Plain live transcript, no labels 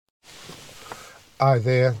Hi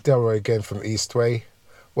there, Delroy again from Eastway.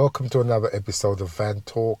 Welcome to another episode of Van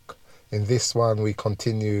Talk. In this one, we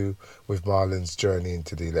continue with Marlon's journey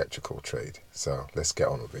into the electrical trade. So let's get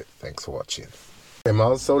on with it. Thanks for watching. Okay,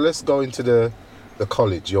 Marl, so let's go into the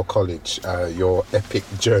college, your epic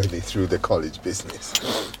journey through the college business.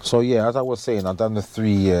 So yeah, as I was saying, I've done the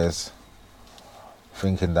 3 years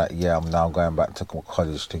thinking that, I'm now going back to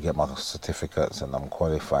college to get my certificates and I'm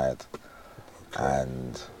qualified. Okay.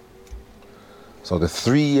 And so the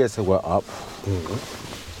 3 years that were up,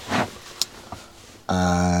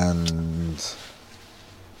 and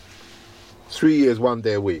 3 years, 1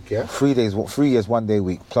 day a week, yeah? 3 years, 1 day a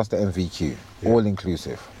week, plus the MVQ, all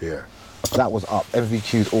inclusive. Yeah. That was up.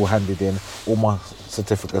 MVQs all handed in, all my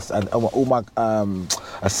certificates and all my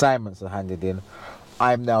assignments are handed in.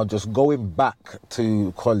 I'm now just going back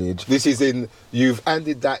to college. This is you've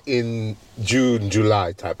ended that in June,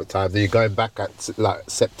 July type of time. Then you're going back at like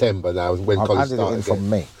September now when college started. I've handed it in from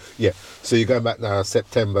May. Yeah, so you're going back now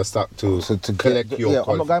September, start to collect your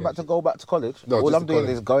I'm not going back to go back to college. No, all I'm doing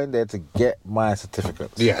is going there to get my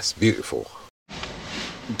certificates. Yes, beautiful.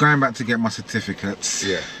 Going back to get my certificates.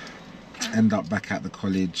 Yeah. End up back at the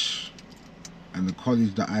college, and the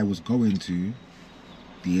college that I was going to,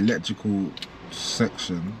 the electrical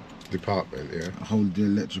section department, the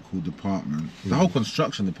electrical department, the whole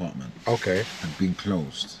construction department, had been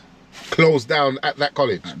closed down at that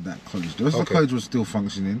college. The rest of the college was still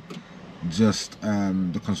functioning, just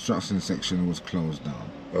the construction section was closed down.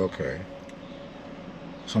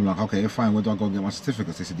 So I'm like, okay, fine, where do I go and get my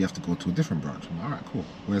certificates? They said you have to go to a different branch. I'm like, all right, cool,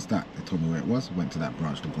 where's that? They told me where it was, went to that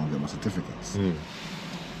branch to go and get my certificates.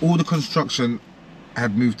 All the construction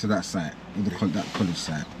had moved to that site, that college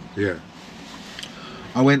site. Yeah.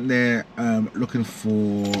 I went there looking for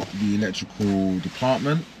the electrical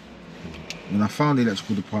department. When I found the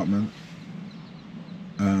electrical department,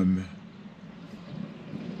 there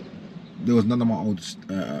was none of my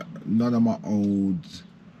old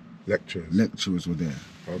lecturers were there.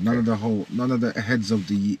 None of the heads of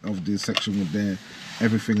the section were there.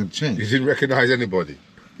 Everything had changed. You didn't recognise anybody?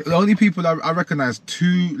 The only people I recognised,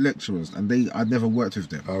 2 lecturers, and I'd never worked with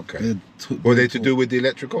them. Were they to do with the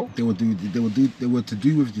electrical? They were to do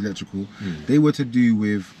with the electrical. They were to do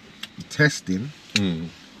with testing,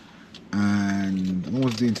 and one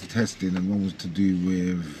was doing testing, and one was to do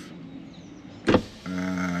with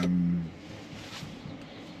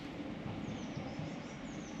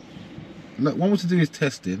one was to do with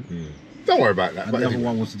testing. Don't worry about that. And the other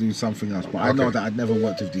one was to do something else. But I know that I'd never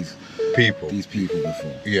worked with these people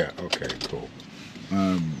before. Yeah. Okay. Cool.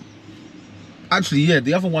 Actually, yeah,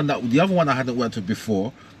 the other one I hadn't worked with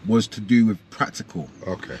before was to do with practical.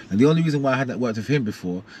 Okay. And the only reason why I hadn't worked with him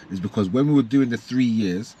before is because when we were doing the 3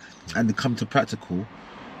 years and they come to practical,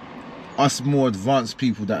 us more advanced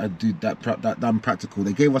people that had done practical,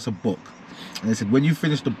 they gave us a book, and they said when you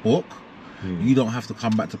finish the book, you don't have to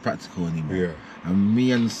come back to practical anymore. Yeah. And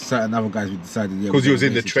me and certain other guys, we decided, because you was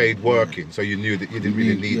in the trade working, so you knew that you didn't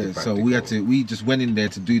really need the practical. So we just went in there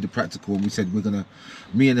to do the practical, and we said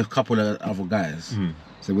me and a couple of other guys,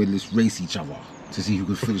 so we'd just race each other to see who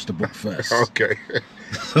could finish the book first. Okay.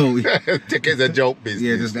 So take it as a joke business.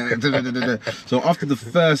 Yeah, just that. So after the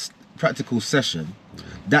first practical session,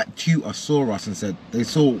 that tutor saw us and said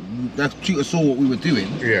that tutor saw what we were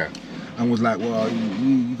doing. Yeah. And was like, well,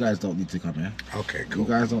 you guys don't need to come here. Okay, cool. You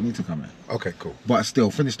guys don't need to come here. Okay, cool. But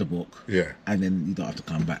still, finish the book. Yeah. And then you don't have to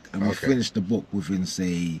come back. And we finished the book within, so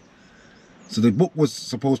the book was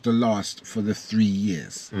supposed to last for the 3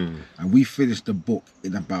 years. And we finished the book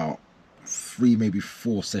in about 3, maybe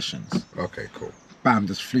 4 sessions. Okay, cool. Bam,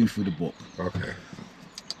 just flew through the book. Okay.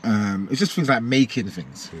 It's just things like making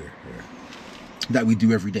things that we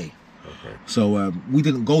do every day. Okay. So we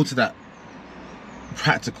didn't go to that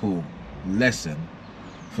practical lesson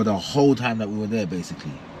for the whole time that we were there,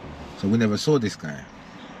 basically. So we never saw this guy.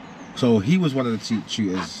 So he was one of the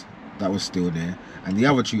tutors that was still there, and the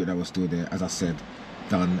other tutor that was still there, as I said,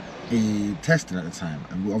 done a testing at the time.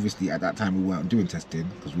 And we obviously at that time we weren't doing testing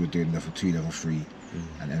because we were doing level 2, level 3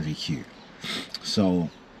 and MVQ. So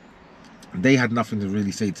they had nothing to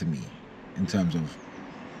really say to me in terms of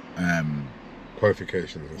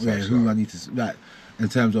qualifications and who I need to in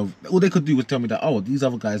terms of, all they could do was tell me that, oh, these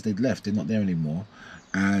other guys, they'd left, they're not there anymore,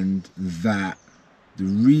 and that the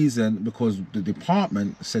reason, because the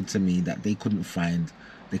department said to me that they couldn't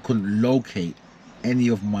locate any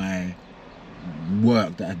of my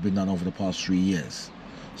work that had been done over the past 3 years,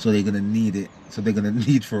 so they're gonna need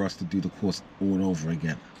for us to do the course all over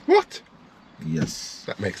again. What? Yes.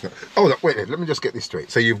 That makes no... Oh, no, wait, let me just get this straight.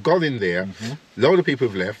 So you've gone in there, a load of people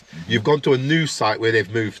have left, you've gone to a new site where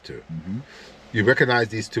they've moved to. You recognise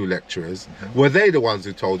these two lecturers. Were they the ones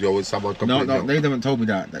who told you, or was someone completely? No, they haven't told me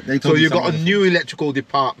that. They told so me you've got a something new electrical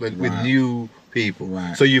department with Right. new people.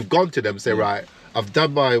 Right. So you've gone to them and say, right, I've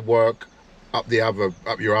done my work up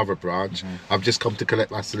your other branch. I've just come to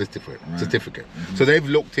collect my certificate. So they've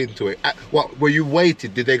looked into it. What were you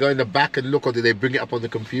waiting? Did they go in the back and look, or did they bring it up on the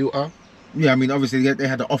computer? Yeah, I mean, obviously they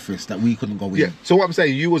had an office that we couldn't go in. Yeah. So what I'm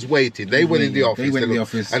saying, you was waiting. They went in the office. They went in the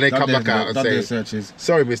office, and they done come their- back out and done say, their searches.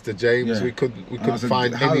 "Sorry, Mr. James, Yeah. we couldn't And I said,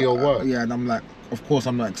 find "How- any of your work." Yeah, and I'm like, of course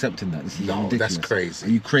I'm not accepting that. This is No, ridiculous. that's crazy. Are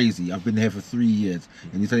you crazy? I've been here for 3 years,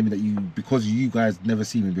 and you're telling me that because you guys never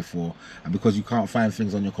seen me before, and because you can't find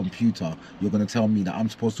things on your computer, you're going to tell me that I'm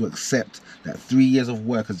supposed to accept that 3 years of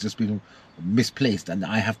work has just been misplaced, and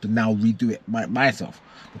I have to now redo it myself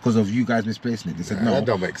because of you guys misplacing it. They said no. That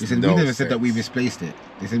don't make They said no we never said that we sense. misplaced it.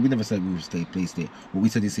 They said we never said we misplaced it. What we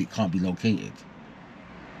said is it can't be located.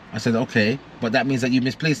 I said okay, but that means that you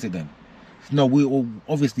misplaced it then. No,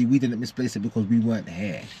 obviously we didn't misplace it because we weren't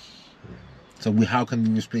here. So how can we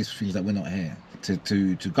misplace things that we're not here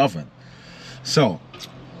to govern? So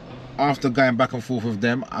after going back and forth with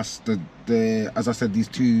them, as I said, these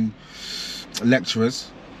two lecturers,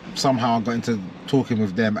 somehow I got into talking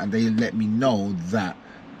with them, and they let me know that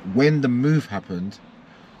when the move happened,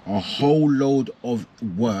 a whole load of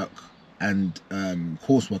work and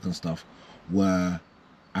coursework and stuff were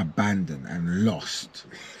abandoned and lost,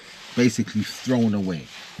 basically thrown away.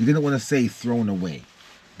 We didn't want to say thrown away,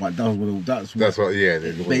 but that's what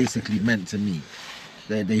it basically meant to me.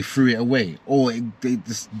 They threw it away, or they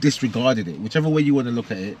just disregarded it. Whichever way you want to look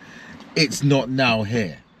at it, it's not now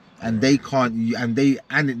here, and they can't. And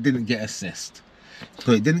it didn't get assessed.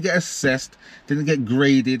 So it didn't get assessed, didn't get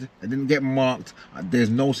graded, it didn't get marked.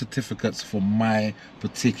 There's no certificates for my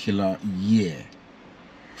particular year,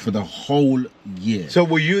 for the whole year. So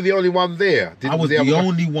were you the only one there? I was the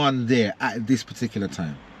only one there at this particular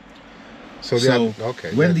time. So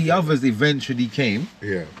okay. When the others eventually came,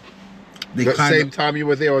 the same time you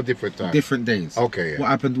were there, or different time? Different days. Okay. What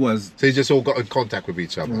happened was, so you just all got in contact with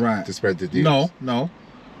each other, right, to spread the news? No.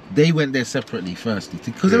 They went there separately firstly,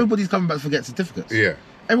 because everybody's coming back to get certificates. Yeah.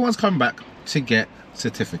 Everyone's coming back to get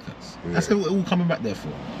certificates. That's what we're all coming back there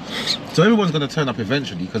for. So everyone's going to turn up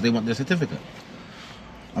eventually because they want their certificate.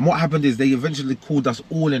 And what happened is they eventually called us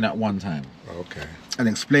all in at one time. Okay. And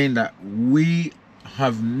explained that we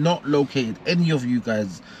have not located any of you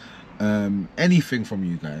guys, anything from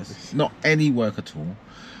you guys, not any work at all.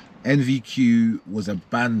 NVQ was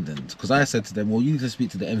abandoned, because I said to them, well, you need to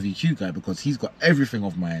speak to the NVQ guy because he's got everything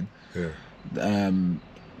of mine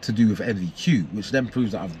to do with NVQ, which then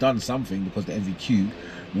proves that I've done something because the NVQ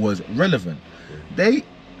was relevant. They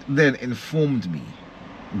then informed me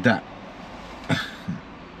that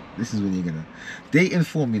this is when you're gonna. They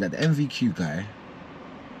informed me that the NVQ guy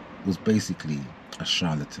was basically a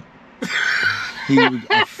charlatan. He was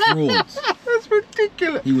a fraud. That's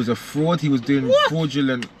ridiculous. He was a fraud. He was doing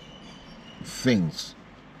fraudulent things.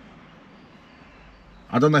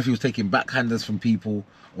 I don't know if he was taking backhanders from people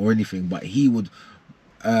or anything, but he would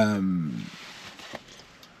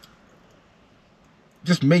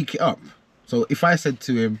just make it up. So if I said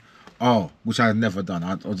to him, which I had never done,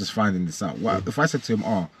 I was just finding this out. If I said to him,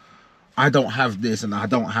 I don't have this and I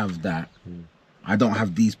don't have that, I don't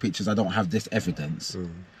have these pictures, I don't have this evidence,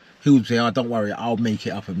 he would say, don't worry, I'll make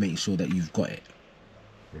it up and make sure that you've got it.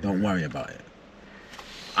 Don't worry about it.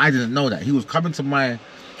 I didn't know that. He was coming to my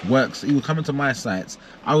works, he was coming to my sites,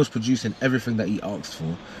 I was producing everything that he asked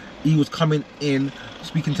for. He was coming in,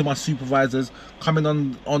 speaking to my supervisors, coming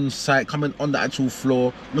on site, coming on the actual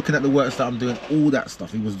floor, looking at the works that I'm doing, all that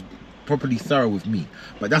stuff. He was properly thorough with me.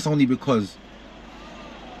 But that's only because,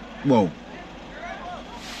 I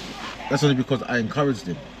encouraged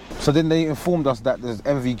him. So then they informed us that the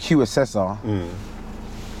MVQ assessor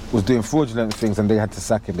was doing fraudulent things and they had to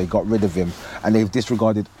sack him. They got rid of him and they've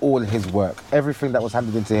disregarded all his work. Everything that was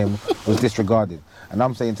handed into him was disregarded. And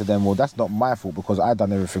I'm saying to them, well, that's not my fault because I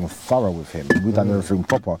done everything thorough with him. We've done everything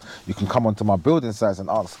proper. You can come onto my building sites and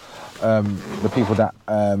ask the people that,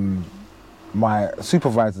 my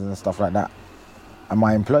supervisors and stuff like that, and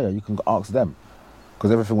my employer, you can ask them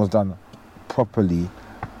because everything was done properly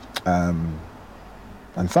and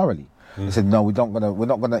thoroughly. They said, no, we're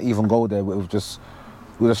not gonna even go there. We're just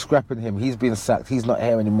scrapping him. He's been sacked. He's not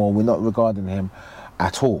here anymore. We're not regarding him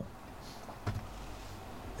at all.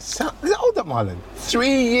 Hold up, Marlon. 3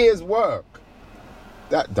 years work.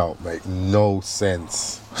 That don't make no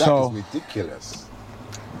sense. That is ridiculous.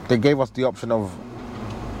 They gave us the option of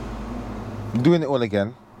doing it all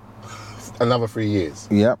again. Another 3 years.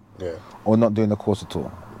 Yep. Yeah. Or not doing the course at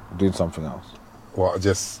all. Doing something else. What,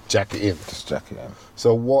 just jack it in? Just jack it in.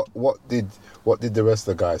 So what did the rest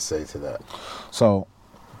of the guys say to that? So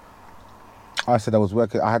I said I was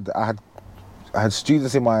working. I had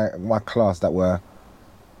students in my class that were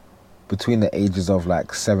between the ages of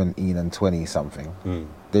like 17 and 20 something.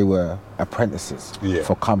 They were apprentices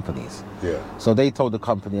for companies. Yeah. So they told the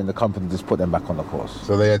company, and the company just put them back on the course.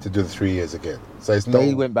 So they had to do the 3 years again. So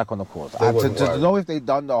they went back on the course. To know if they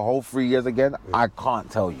done the whole 3 years again, I can't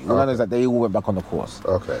tell you. All I know is that they all went back on the course.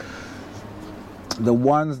 Okay. The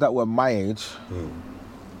ones that were my age,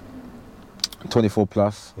 24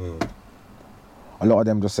 plus, a lot of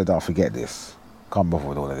them just said, "Oh, forget this. Can't bother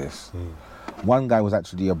with all of this." One guy was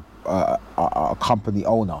actually a company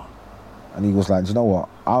owner. And he was like, "Do you know what?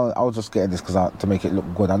 I'll just get this because to make it look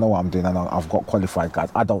good. I know what I'm doing. I've got qualified guys.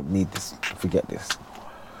 I don't need this. Forget this."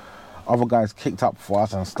 Other guys kicked up for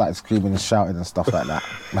us and started screaming and shouting and stuff like that.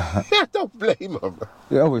 Yeah, don't blame them.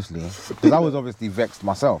 Yeah, obviously. Because I was obviously vexed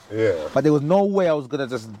myself. Yeah. But there was no way I was going to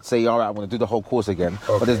just say, all right, I'm going to do the whole course again.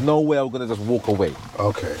 Okay. But there's no way I was going to just walk away.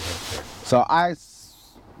 Okay. So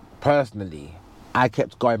personally, I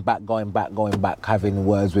kept going back, having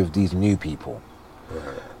words with these new people.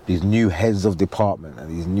 Right. These new heads of department and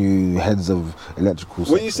these new heads of electrical.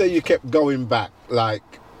 When you say you kept going back, like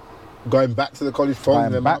going back to the college,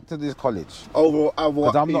 phoning them back to this college. Over what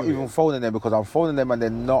Because I'm period? not even phoning them, because I'm phoning them and they're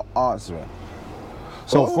not answering.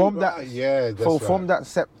 So from that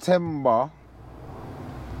September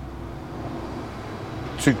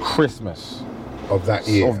to Christmas of that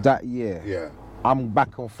year. Yeah. I'm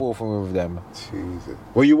back and forth with them. Jesus.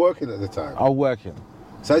 Were you working at the time? I was working.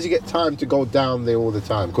 So how did you get time to go down there all the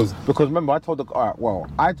time? Because remember, I told the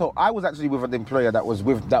I was actually with an employer that was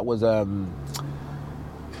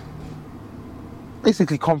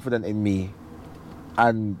basically confident in me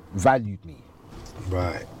and valued me.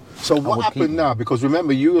 Right. So what happened now? Because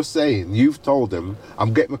remember, you were saying you've told them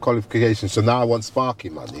I'm getting my qualifications, so now I want Sparky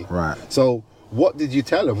money. Right. So what did you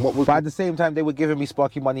tell them? But at the same time, they were giving me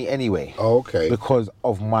Sparky money anyway. Oh, okay. Because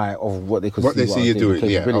of what they could what see. They see you doing.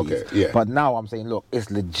 Yeah. Okay. Yeah. But now I'm saying, look, it's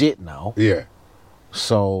legit now. Yeah.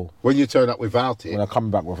 So when you turn up without it, when I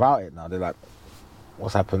come back without it now, they're like,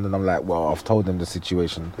 "What's happened?" And I'm like, "Well, I've told them the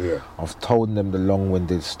situation. Yeah. I've told them the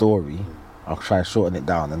long-winded story. I'll try to shorten it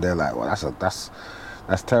down." And they're like, "Well, that's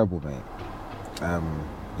terrible, mate."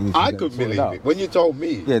 I couldn't believe it when you told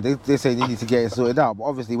me. Yeah, they say you need to get it sorted out. But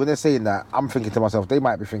obviously, when they're saying that, I'm thinking to myself, they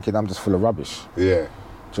might be thinking I'm just full of rubbish. Yeah.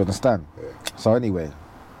 Do you understand? Yeah. So anyway,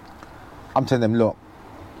 I'm telling them, look,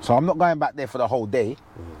 so I'm not going back there for the whole day.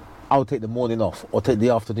 I'll take the morning off or take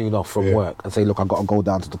the afternoon off from work and say, look, I've got to go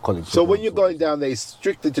down to the college. So when you're going down there, it's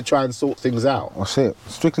strictly to try and sort things out? That's it.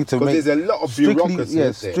 Strictly to make... Because there's a lot of bureaucracy.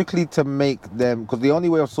 Yeah, strictly to make them... Because the only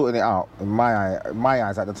way of sorting it out, in my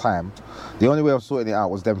eyes at the time, the only way of sorting it out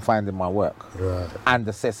was them finding my work. Right. And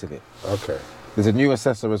assessing it. Okay. There's a new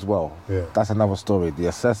assessor as well. Yeah. That's another story. The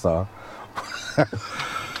assessor...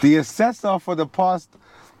 the assessor for the past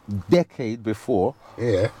decade before...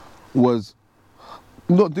 Yeah. Was...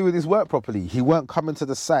 not doing his work properly. He weren't coming to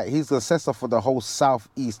the site. He's the assessor for the whole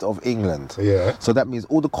southeast of England. Yeah. So that means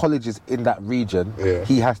all the colleges in that region,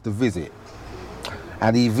 he has to visit.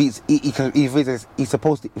 And he's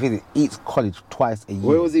supposed to visit each college twice a year.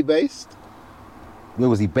 Where was he based? Where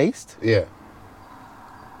was he based? Yeah.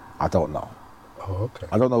 I don't know. Oh, okay.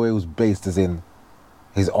 I don't know where he was based, as in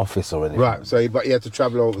his office or anything. Right. So but he had to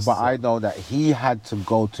travel over. But I know that he had to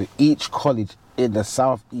go to each college in the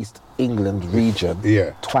southeast England region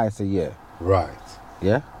twice a year. Right.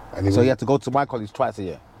 Yeah? And so he had to go to my college twice a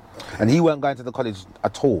year. And he weren't going to the college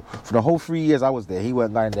at all. For the whole 3 years I was there, he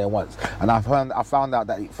weren't going there once. And I found out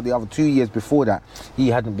that for the other 2 years before that, he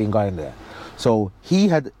hadn't been going there. So he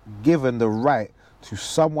had given the right to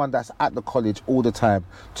someone that's at the college all the time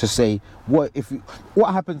to say, what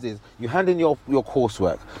happens is you hand in your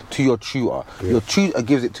coursework to your tutor. Your tutor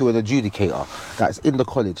gives it to an adjudicator that's in the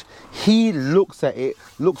college. He looks at it,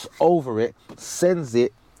 looks over it, sends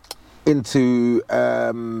it into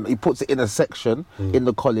he puts it in a section in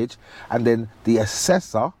the college, and then the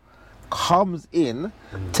assessor comes in,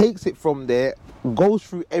 takes it from there, goes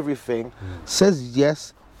through everything, says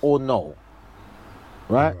yes or no.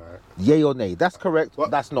 Right? Yay or nay. That's correct.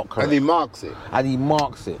 That's not correct. And he marks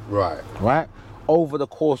it. Right. Right? Over the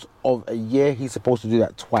course of a year, he's supposed to do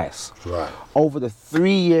that twice. Right. Over the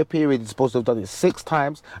 3-year period, he's supposed to have done it 6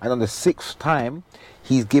 times. And on the 6th time,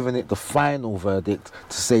 he's given it the final verdict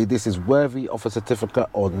to say this is worthy of a certificate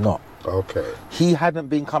or not. Okay. He hadn't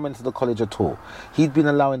been coming to the college at all. He'd been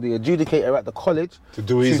allowing the adjudicator at the college to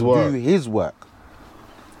do his work.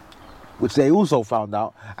 Which they also found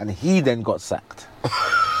out, and he then got sacked.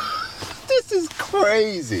 This is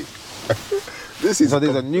crazy. So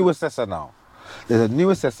there's a new assessor now. There's a new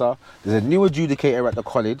assessor. There's a new adjudicator at the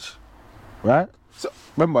college, right? So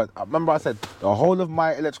remember I said the whole of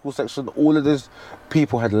my electrical section, all of those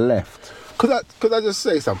people had left. Could I just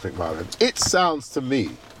say something, Marlon? It sounds to me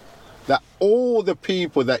that all the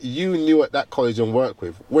people that you knew at that college and worked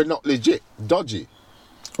with were not legit, dodgy.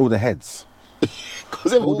 All the heads.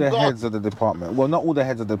 Because they've All all the gone. heads of the department. Well, not all the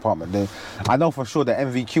heads of the department. I know for sure the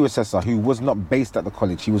NVQ assessor, who was not based at the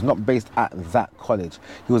college, he was not based at that college.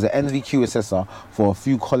 He was an NVQ assessor for a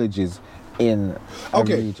few colleges in the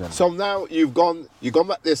region. So now you've gone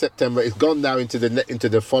back there September. It's gone now into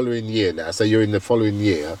the following year now. So you're in the following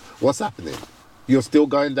year. What's happening? You're still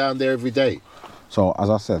going down there every day. So as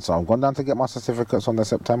I said, I've gone down to get my certificates on the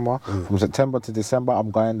September. From September to December,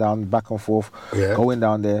 I'm going down back and forth, going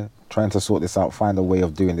down there, trying to sort this out, find a way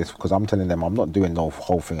of doing this, because I'm telling them I'm not doing the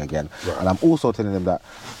whole thing again. Right. And I'm also telling them that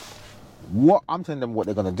I'm telling them what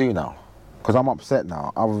they're gonna do now, because I'm upset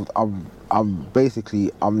now. I'm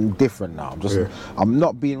basically different now. I'm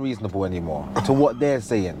not being reasonable anymore to what they're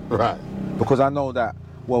saying. Right. Because I know that,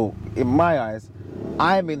 well, in my eyes,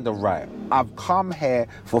 I'm in the right. I've come here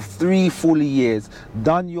for 3 full years,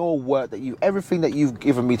 done your work, everything that you've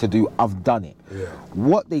given me to do, I've done it. Yeah.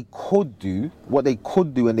 What they could do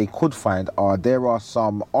and they could find there are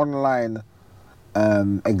some online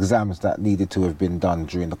exams that needed to have been done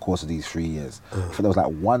during the course of these 3 years. I think there was like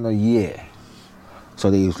 1 a year. So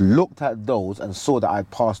they looked at those and saw that I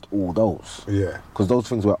passed all those. Yeah. Because those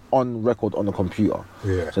things were on record on the computer.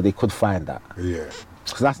 Yeah. So they could find that. Yeah.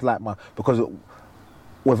 So that's like because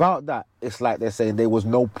without that, it's like they're saying there was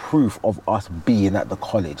no proof of us being at the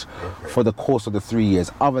college for the course of the 3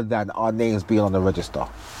 years, other than our names being on the register,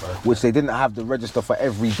 which they didn't have the register for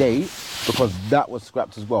every day, because that was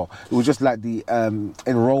scrapped as well. It was just like the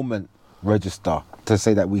enrollment register to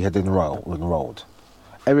say that we had enrolled.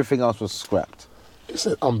 Everything else was scrapped. It's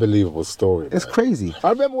an unbelievable story. It's crazy.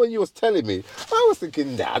 I remember when you was telling me, I was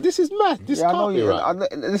thinking, nah, this is mad. This can't be right.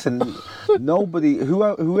 Listen, nobody,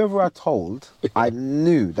 whoever I told, I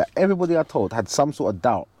knew that everybody I told had some sort of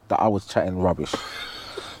doubt that I was chatting rubbish.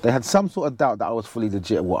 They had some sort of doubt that I was fully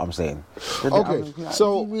legit at what I'm saying.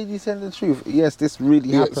 So you really saying the truth? Yes, this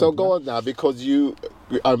really happened. So go on now, because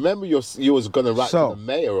I remember you was going to write to the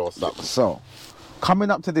mayor or something. So, coming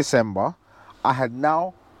up to December, I had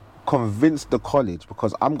now convinced the college,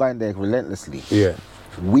 because I'm going there relentlessly,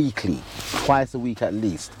 weekly, twice a week at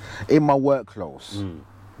least, in my work clothes. Do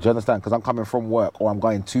you understand? Because I'm coming from work or I'm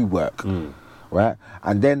going to work, right?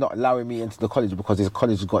 And they're not allowing me into the college because this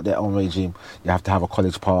college has got their own regime. You have to have a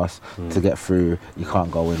college pass to get through. You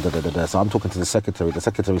can't go in. So I'm talking to the secretary. The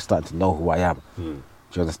secretary's starting to know who I am. Do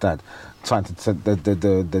you understand? Trying to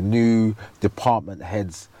the new department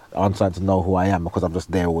heads are starting to know who I am, because I'm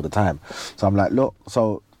just there all the time. So I'm like, look,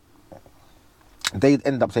 so they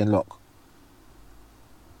end up saying, look,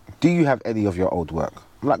 do you have any of your old work?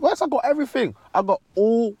 I'm like, yes, I got everything. I got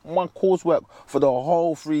all my coursework for the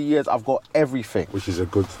whole 3 years. I've got everything. Which is a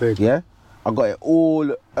good thing. Yeah? I got it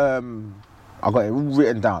all, I got it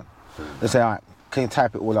written down. They say, all right, can you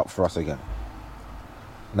type it all up for us again?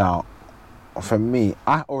 Now, for me,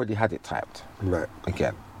 I already had it typed. Right.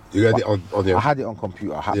 Again. You had it on your... I had it on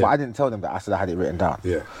computer, but I didn't tell them that. I said I had it written down.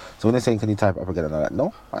 Yeah. So when they're saying, can you type it up again? And I'm like,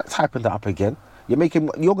 no, I'm typing that up again. You're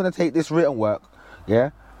going to take this written work, yeah,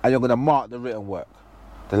 and you're going to mark the written work.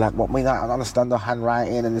 They're like, what, I don't understand the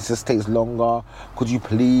handwriting and it just takes longer. Could you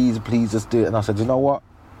please just do it? And I said, you know what?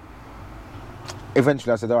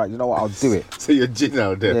 Eventually I said, all right, you know what, I'll do it. So you're Gin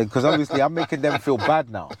out there. Yeah, because obviously I'm making them feel bad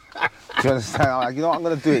now. Do you understand? I'm like, you know what, I'm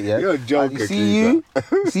going to do it, yeah? You're a joker, see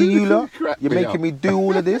you lot, you're making me do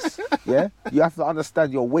all of this, yeah? You have to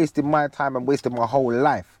understand you're wasting my time and wasting my whole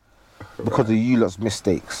life because of you lot's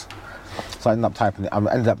mistakes. So I ended up typing it. I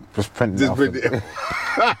ended up just printing it off.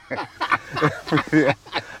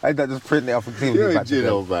 I ended up just printing it off and cleaning it back to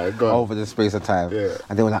them over the space of time. Yeah.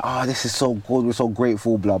 And they were like, oh, this is so good. We're so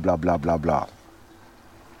grateful, blah, blah, blah, blah, blah.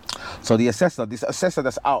 So this assessor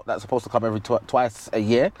that's out, that's supposed to come every twice a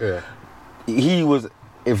year, he was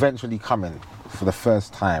eventually coming for the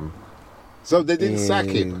first time. So they didn't sack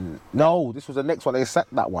him? No, this was the next one. They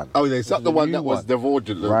sacked that one. Oh, they sacked the one that was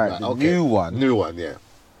fraudulent. Right, the new one. New one, yeah.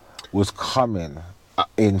 Was coming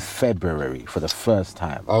in February for the first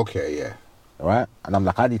time. Okay, yeah. Right? And I'm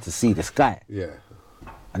like, I need to see this guy. Yeah.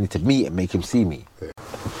 I need to meet him, make him see me. Yeah.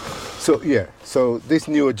 So this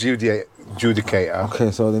new adjudicator.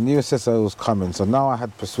 Okay, so the new assessor was coming. So now I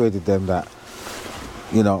had persuaded them that,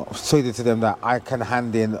 persuaded to them that I can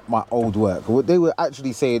hand in my old work. What they were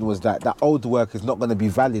actually saying was that that old work is not going to be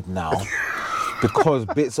valid now because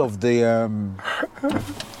bits of the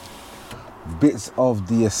bits of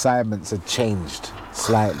the assignments had changed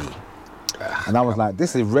slightly. And I was like,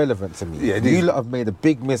 this is irrelevant to me. Yeah, you lot have made a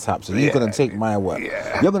big mishap, so you're going to take my work.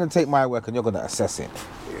 Yeah. You're going to take my work and you're going to assess it.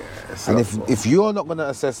 It's And not if you're not going to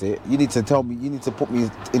assess it, you need to tell me, you need to put me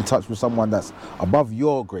in touch with someone that's above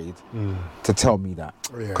your grade to tell me that.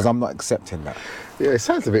 Yeah. Because I'm not accepting that. Yeah, it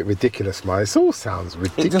sounds a bit ridiculous, man. It all sounds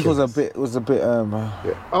ridiculous. It just was a bit,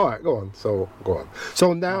 Yeah. All right, go on. So Up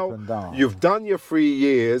now and down. you've done your 3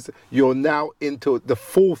 years. You're now into the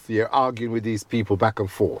 4th year arguing with these people back and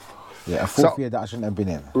forth. yeah, a fourth year that I shouldn't have been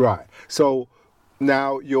in. Right. So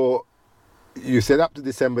now you said up to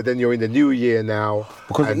December, then you're in the new year now.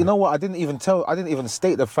 Because and- you know what, I didn't even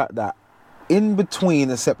state the fact that in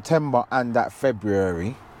between September and that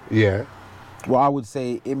February, Yeah. well, I would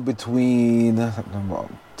say in between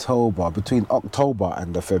between October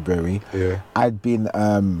and the February, Yeah. I'd been,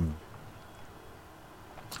 I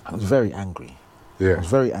was very angry. I Yeah. was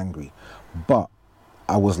very angry. But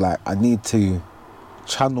I was like, I need to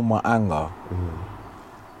channel my anger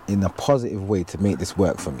in a positive way to make this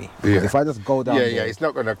work for me. Because Yeah. if I just go down Yeah, there yeah. It's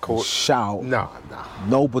not gonna cause. shout, No.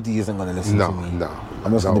 nobody isn't going to listen No, to me. no,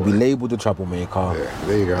 I'm just no going to be way. labelled a troublemaker. Yeah,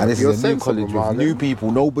 there you go. And this You're is a new sensible, college with Marlon. new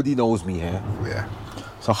people. Nobody knows me here. Yeah.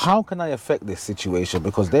 So how can I affect this situation?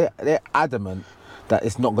 Because they're adamant that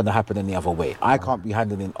it's not going to happen any other way. I can't be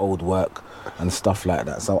handing in old work and stuff like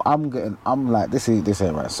that. So I'm like, this ain't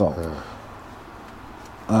right. So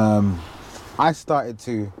I started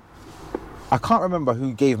to, I can't remember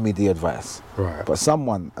who gave me the advice, Right. but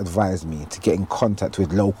someone advised me to get in contact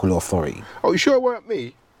with local authority. Oh, you sure it weren't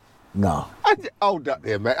me? No. Hold that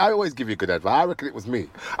there, mate. I always give you good advice. I reckon it was me.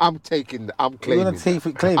 I'm claiming. You're gonna claim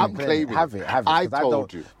it. I'm claiming. Have it. I 'cause told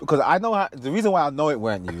don't- you. Because I know the reason why I know it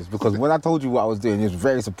weren't you is because when I told you what I was doing, you was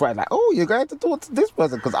very surprised. Like, oh, you're going to talk to this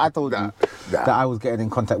person because I told you that I was getting in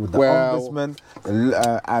contact with the ombudsman,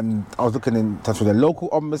 and I was looking in touch with the local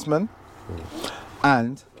ombudsman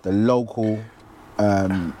and the local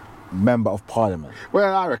member of parliament.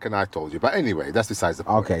 Well, I reckon I told you, but anyway, that's besides the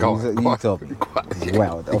point. Okay, Go on, go you on. told me. Go on.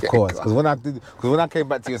 Well, of Yeah, course, go on. because when I came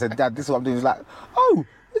back to you and said, Dad, this is what I'm doing, it's like, oh,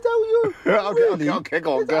 is that you? Okay,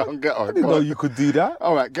 go on, get on. I didn't go know on. you could do that.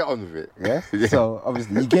 All right, get on with it. Yeah? So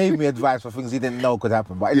obviously you gave me advice for things you didn't know could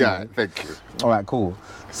happen. But anyway, Yeah, thank you. all right, cool.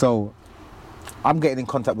 So I'm getting in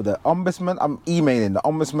contact with the ombudsman. I'm emailing the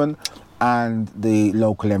ombudsman and the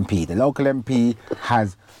local MP. The local MP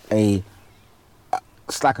has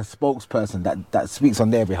it's like a spokesperson that speaks on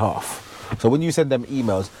their behalf. So when you send them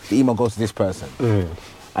emails, the email goes to this person.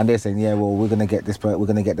 And they're saying, yeah, well, we're gonna get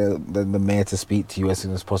the mayor to speak to you as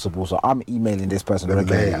soon as possible. So I'm emailing this person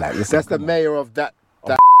regularly. Like, listen, That's the come on. mayor of that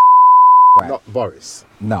Right. not Boris.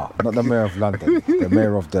 No, not the mayor of London. The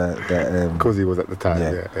mayor of the Because he was at the time.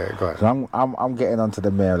 Yeah. Yeah, go ahead. So I'm getting onto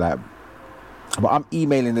the mayor like, but I'm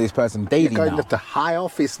emailing this person daily You're going now. up to high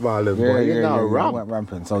office, Marlon, boy. You're now I around. went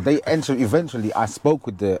rampant. So eventually I spoke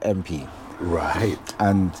with the MP, Right.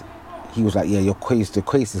 and he was like, yeah, the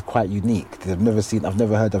case is quite unique. I've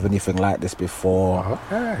never heard of anything like this before.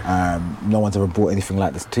 Okay. No one's ever brought anything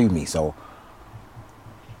like this to me. So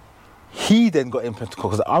he then got in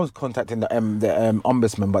because I was contacting the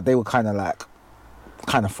ombudsman, but they were kind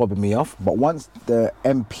of fobbing me off. But once the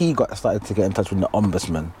MP started to get in touch with the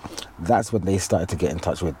ombudsman, that's when they started to get in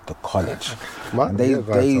touch with the college. And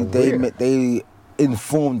they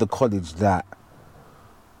informed the college that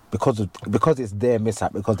because it's their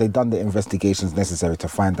mishap, because they've done the investigations necessary to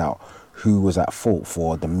find out who was at fault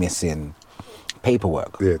for the missing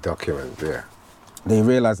paperwork. Yeah, document, yeah. They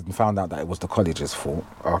realised and found out that it was the college's fault.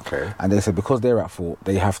 Okay. And they said because they're at fault,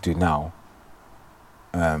 they have to now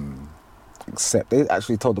accept. They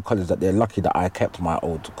actually told the college that they're lucky that I kept my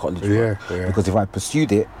old college work. Yeah. Because if I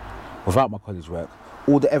pursued it without my college work,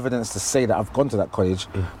 all the evidence to say that I've gone to that college,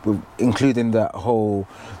 including the whole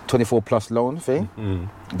 24 plus loan thing,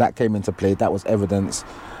 that came into play. That was evidence.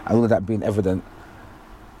 And all of that being evident,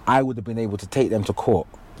 I would have been able to take them to court,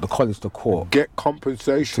 the college to court. Get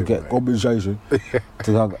compensation. To get mate. compensation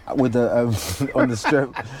with the on the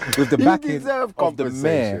strength with the You backing deserve of the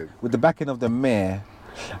mayor, compensation. with the backing of the mayor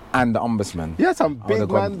and the ombudsman. You had some I big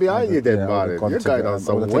would've man gone- behind you then, yeah, I would've Marlon. gone You're to going the- on I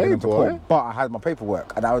some would've taken way, them to boy. court. But I had my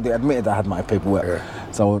paperwork, and I already admitted I had my paperwork.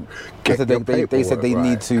 Yeah. So Get they your said they said they paperwork need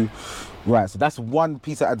right. to. Right, so that's one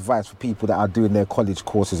piece of advice for people that are doing their college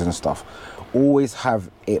courses and stuff. Always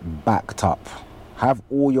have it backed up. Have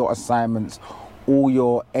all your assignments, all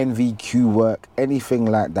your NVQ work, anything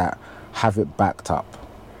like that, have it backed up.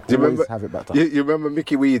 Do you Always remember? have it backed up. You remember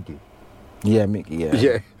Mickey Whedon? Yeah, Mickey, yeah.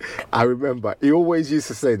 Yeah, I remember. He always used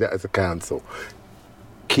to say that as a counsel.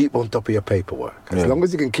 keep on top of your paperwork. As Yeah. long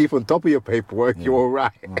as you can keep on top of your paperwork, you're all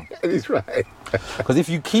right. And he's right. Because if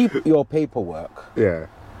you keep your paperwork, Yeah.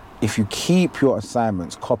 if you keep your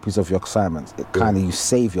assignments, copies of your assignments, it kind of, you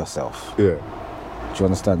save yourself. Yeah. Do you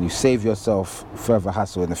understand? You save yourself further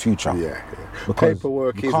hassle in the future. Yeah. Because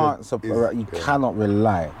Paperwork you cannot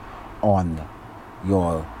rely on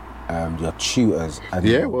your tutors and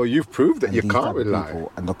Yeah, well, you've proved that and you these can't type of rely.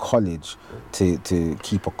 people and the college to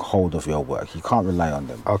keep a hold of your work. You can't rely on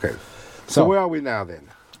them. Okay. So So- where are we now then?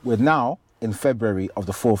 We're now in February of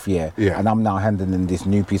the 4th year, Yeah. and I'm now handing in this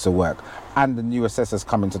new piece of work. And the new assessors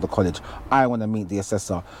coming to the college. I want to meet the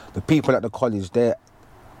assessor. The people at the college, they're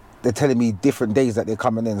telling me different days that they're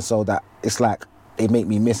coming in, so that it's like they make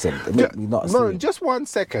me miss him. They make me not see Marlon, him. just 1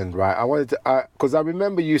 second, right? I wanted to, because I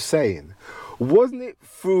remember you saying, wasn't it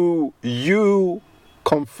through you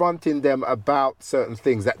confronting them about certain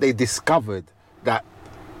things that they discovered that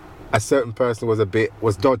a certain person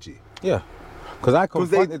was dodgy? Yeah. Because I 'Cause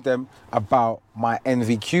they- confronted them about my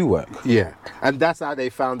NVQ work. Yeah. And that's how they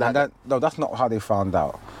found out. And no, that's not how they found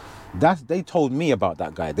out. They told me about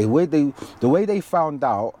that guy. The way they found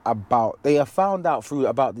out about, they have found out through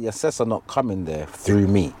about the assessor not coming there through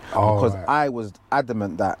me. Oh, Because right. I was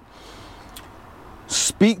adamant that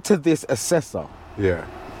speak to this assessor, Yeah.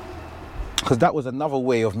 because that was another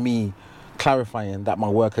way of me clarifying that my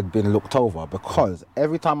work had been looked over. Because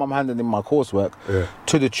every time I'm handing in my coursework Yeah.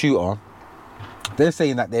 to the tutor, they're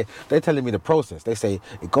saying that they're telling me the process. They say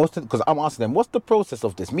it goes to, because I'm asking them, what's the process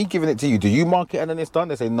of this? Me giving it to you, do you mark it and then it's done?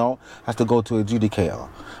 They say no, has to go to adjudicator.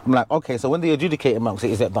 I'm like, okay, so when the adjudicator marks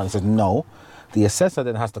it, is it done? He says no. The assessor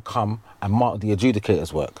then has to come and mark the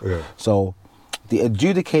adjudicator's work. Yeah. So the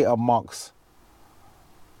adjudicator marks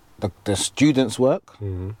the student's work.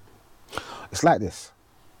 Mm-hmm. It's like this.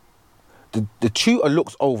 The tutor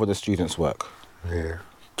looks over the student's work, Yeah.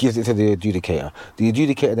 gives it to the adjudicator. The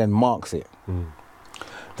adjudicator then marks it.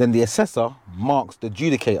 Then the assessor marks the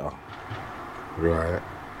adjudicator. Right.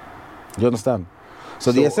 You understand?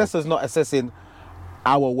 So the So- assessor's not assessing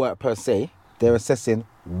our work per se. They're assessing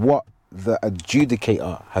what the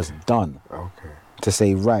adjudicator has done Okay. to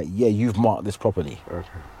say, right, yeah, you've marked this properly. Okay.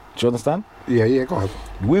 Do you understand? Yeah, go on.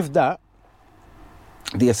 With that,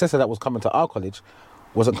 the assessor that was coming to our college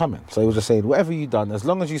wasn't coming. So he was just saying, whatever you've done, as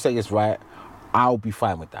long as you say it's right, I'll be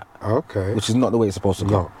fine with that. Okay. Which is not the way it's supposed to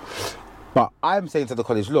go. No. But I'm saying to the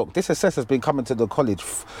college, look, this assessor's been coming to the college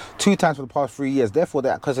 2 times for the past 3 years. Therefore,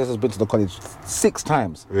 that assessor's been to the college 6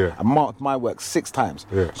 times Yeah. and marked my work 6 times.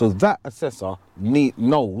 Yeah. So that assessor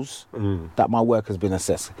knows that my work has been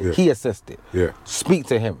assessed. Yeah. He assessed it. Yeah. Speak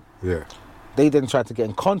to him. Yeah. They then tried to get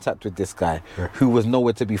in contact with this guy Yeah. who was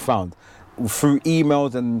nowhere to be found through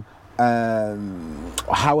emails and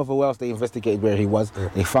however else they investigated where he was.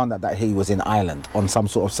 They found out that he was in Ireland on some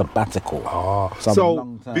sort of sabbatical. Some So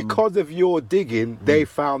long-term- because of your digging, they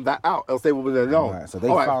found that out, else they wouldn't have known. Right, so they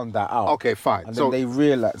All right. found that out. Okay, fine. And So then they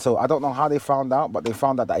realized. So I don't know how they found out, but they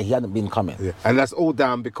found out that he hadn't been coming. yeah. And that's all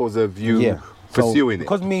down because of you Yeah. pursuing it.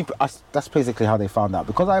 Because that's basically how they found out.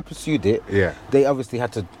 Because I pursued it. Yeah. They obviously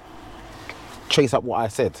had to chase up what I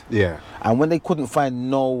said. Yeah. And when they couldn't find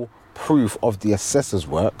no proof of the assessor's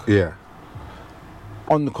work Yeah.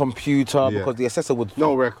 on the computer, Yeah. because the assessor would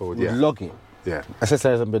No record. Yeah. log it. Yeah. Assessor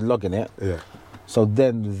hasn't been logging it. Yeah. So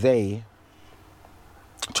then they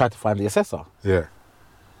tried to find the assessor, Yeah.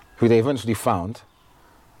 who they eventually found.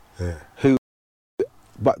 Yeah.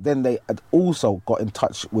 But then they had also got in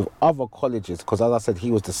touch with other colleges, because as I said,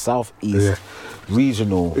 he was the Southeast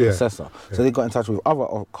regional Yeah. assessor. So they got in touch with other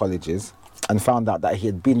colleges and found out that he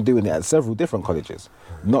had been doing it at several different colleges,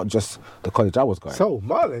 not just the college I was going. So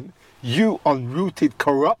Marlon, you unrooted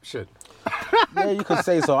corruption. Yeah, you could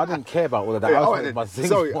say so. I didn't care about all of that. Yeah, I was all right doing my then. things,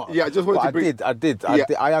 Sorry, but- yeah, I just wanted but to bring- I did. Yeah.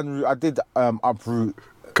 I did uproot.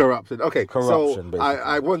 Corruption. Okay. Corruption, So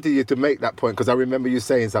I wanted you to make that point because I remember you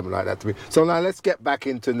saying something like that to me. So now let's get back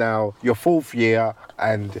into now your 4th year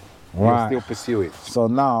and you're Right. still pursuing. So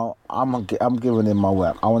now I'm giving him my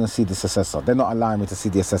work. I want to see this assessor. They're not allowing me to see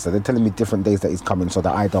the assessor. They're telling me different days that he's coming so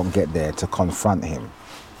that I don't get there to confront him.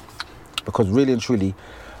 Because really and truly,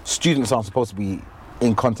 students aren't supposed to be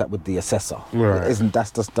in contact with the assessor. Right.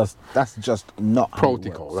 That's just not how it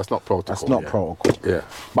Protocol. works. That's not protocol. That's not yeah. protocol. Yeah.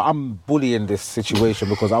 But I'm bullying this situation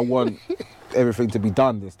because I want everything to be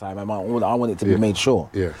done this time, and I want it to be Yeah. made sure.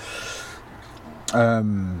 Yeah.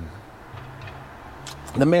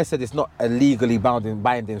 The mayor said it's not a legally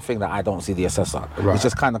binding thing that I don't see the assessor. Right. It's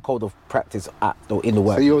just kind of code of practice in the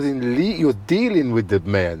work. So you're dealing with the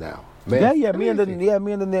mayor now. Mayor Yeah, anything?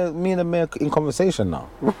 me and the mayor in conversation now.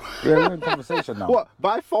 Yeah, we're in conversation now. What,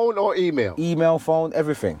 by phone or email? Email, phone,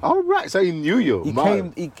 everything. Oh, right, so he knew you. He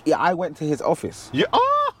man. came. I went to his office. You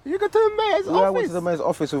go to the mayor's office? I went to the mayor's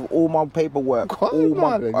office with all my paperwork,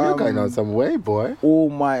 You're going on some way, boy. all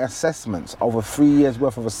my assessments, over 3 years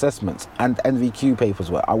worth of assessments and NVQ papers.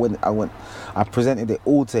 I presented it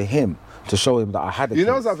all to him to show him that I had it. You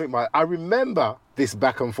know something, man? I remember this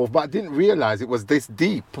back and forth, but I didn't realise it was this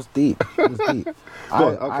deep. It was deep. It was deep. Go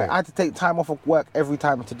on, okay. I had to take time off of work every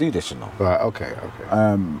time to do this, you know. Right, okay.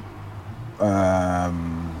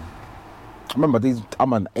 Remember,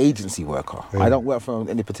 I'm an agency worker. Yeah. I don't work for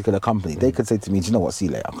any particular company. They could say to me, do you know what, see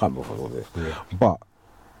you later. I can't bother with all this. Yeah. But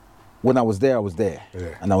when I was there,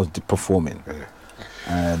 Yeah. and I was performing. Yeah.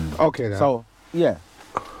 And Okay, now. so, yeah.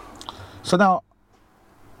 So now,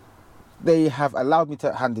 they have allowed me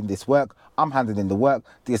to hand in this work. I'm handing in the work.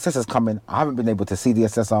 The assessor's coming. I haven't been able to see the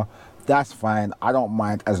assessor. That's fine. I don't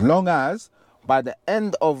mind. As long as by the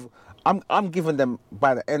end of... I'm giving them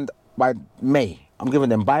by May. I'm giving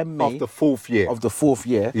them by May. Of the 4th year. Of the 4th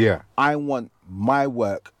year. Yeah. I want my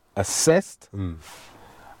work assessed.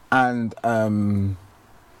 And I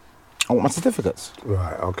want my certificates.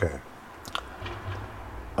 Right, okay.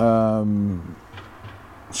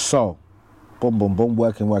 So, boom, boom, boom,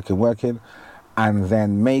 working. And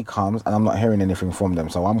then May comes and I'm not hearing anything from them.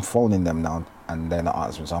 So I'm phoning them now and they're not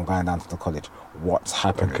answering. So I'm going down to the college. What's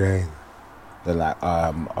happening? Again. They're like,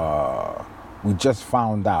 we just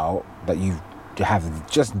found out that you have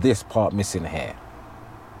just this part missing here.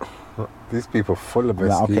 These people full of I'm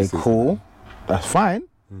like, okay, excuses. cool. That's fine.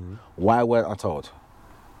 Why weren't I told?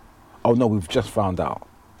 Oh no, we've just found out.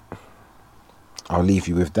 I'll leave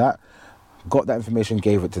you with that. Got that information,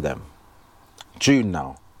 gave it to them. June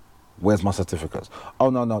now. Where's my certificates? Oh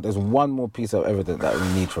no, there's one more piece of evidence that we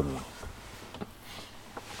need from you.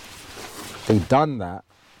 They done that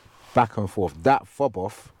back and forth. That fob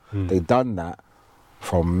off, they done that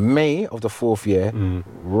from May of the 4th year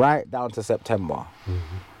right down to September.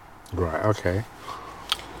 Right, okay.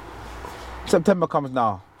 September comes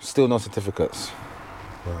now, still no certificates.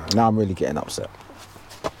 Right. Now I'm really getting upset.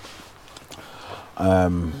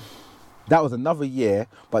 That was another year,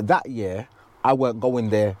 but that year I weren't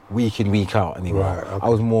going there week in, week out anymore. Right, okay. I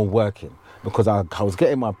was more working because I was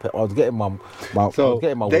getting my So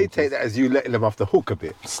they wages. take that as you letting them off the hook a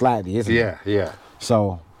bit. Slightly, isn't it? Yeah.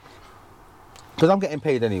 So, because I'm getting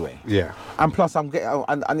paid anyway. Yeah. And plus, I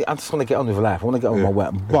just want to get on with life. I want to get on with my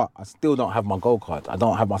work. But I still don't have my gold card. I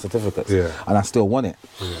don't have my certificates. Yeah. And I still want it.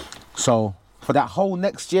 Yeah. So, for that whole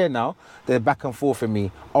next year now, they're back and forth with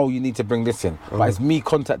me. Oh, you need to bring this in. But it's me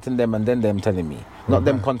contacting them and then them telling me. Not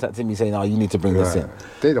them contacting me saying, oh, you need to bring this in.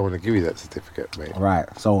 They don't want to give you that certificate, mate. Right.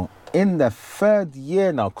 So, in the 3rd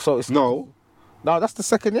year now. So it's No, that's the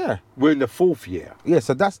 2nd year. we're in the 4th year. Yeah,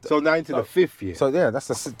 so that's... So now into the 5th year. So, yeah, that's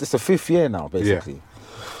the 5th year now, basically.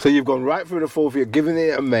 So you've gone right through the 4th year, giving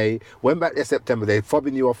it in May, went back to September, they're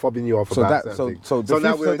fobbing you off. So about that, certain so things. the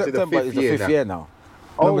now 5th we're of into the September 5th is the year 5th now. year now.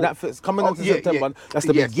 Oh. Remember that fits coming into September. That's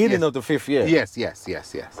the beginning of the 5th year. Yes.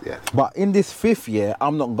 But in this 5th year,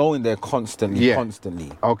 I'm not going there constantly.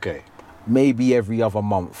 Okay. Maybe every other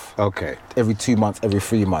month. Okay. Every 2 months, every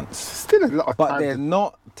 3 months. Still a lot of But time. they're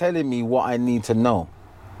not telling me what I need to know.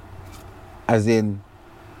 As in,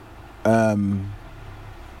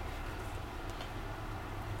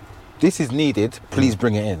 this is needed, please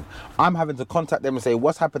bring it in. I'm having to contact them and say,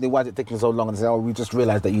 what's happening? Why is it taking so long? And say, oh, we just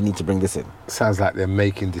realized that you need to bring this in. Sounds like they're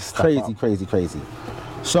making this stuff Crazy, up. crazy.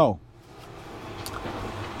 So,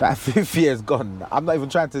 that 5th year's gone. I'm not even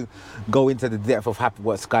trying to go into the depth of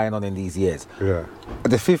what's going on in these years. Yeah.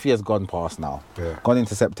 The 5th year's gone past now. Yeah. Gone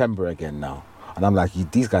into September again now. And I'm like,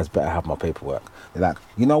 these guys better have my paperwork. They're like,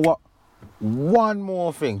 you know what? One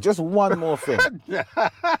more thing. Just one more thing.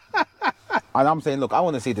 And I'm saying, look, I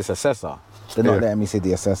want to see this assessor. They're not letting me see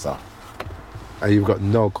the assessor. And you've got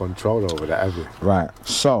no control over that, have you? Right.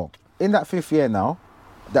 So, in that 5th year now,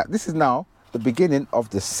 this is now the beginning of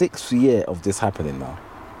the 6th year of this happening now.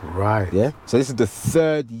 Right. Yeah? So this is the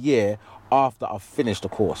 3rd year after I've finished the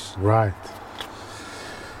course. Right.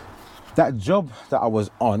 That job that I was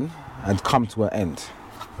on had come to an end.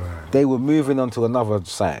 Right. They were moving on to another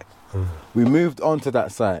site. We moved on to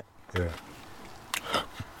that site. Yeah.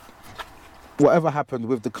 Whatever happened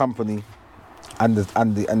with the company and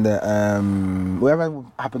whatever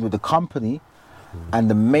happened with the company and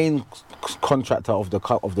the main contractor of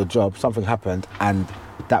the job, something happened and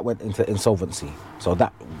that went into insolvency. So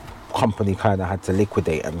that company kind of had to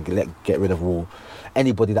liquidate and get rid of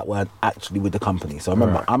anybody that weren't actually with the company. So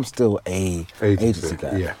remember, I'm still a agency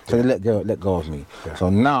guy. Yeah. So they let go of me. Yeah. So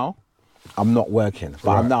now I'm not working,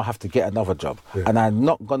 but I Right. now have to get another job. Yeah. And I'm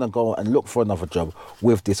not going to go and look for another job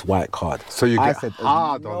with this white card. So you I get said,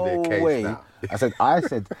 hard "There's on their no case way." now.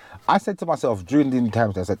 I said to myself during the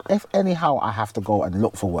times, I said, if anyhow I have to go and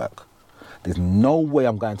look for work, there's no way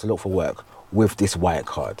I'm going to look for work with this white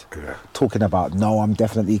card. Yeah. Talking about, no, I'm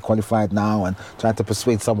definitely qualified now and trying to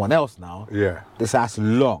persuade someone else now. Yeah. That's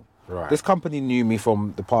long. Right. This company knew me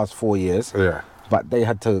from the past 4 years. Yeah. But they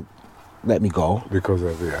had to let me go. Because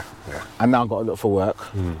of, yeah. And now I've got to look for work.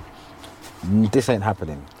 This ain't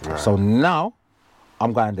happening. Right. So now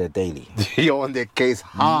I'm going there daily. You're on their case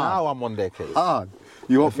hard. Now I'm on their case. Hard.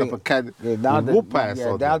 You open up a can whoop ass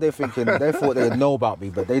on now them. they're thinking, they thought they'd know about me,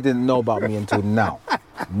 but they didn't know about me until now.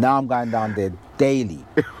 Now I'm going down there daily.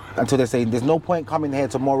 Until they're saying, there's no point coming here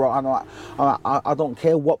tomorrow. I don't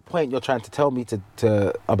care what point you're trying to tell me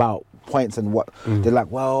to about points and what. They're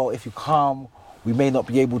like, well, if you come, we may not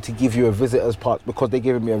be able to give you a visitor's pass, because they're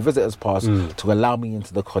giving me a visitor's pass to allow me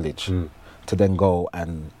into the college to then go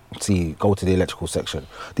and go to the electrical section.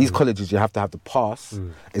 These colleges, you have to have the pass.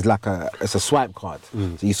 It's like it's a swipe card.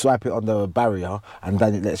 So you swipe it on the barrier and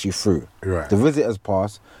then it lets you through. Right. The visitor's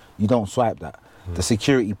pass, you don't swipe that. The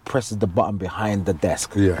security presses the button behind the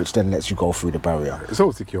desk, which then lets you go through the barrier. It's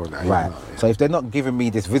all secure now. Right. You know, yeah. So if they're not giving me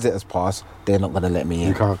this visitor's pass, they're not going to let me in.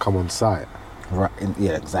 You can't come on site. Right.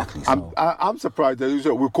 Yeah, exactly. So, I'm surprised that you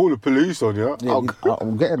said, we'll call the police on you. yeah,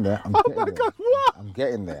 I'm getting there. I'm getting there. God, what? I'm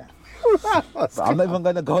getting there. But I'm not even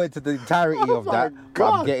going to go into the entirety of my that, but I'm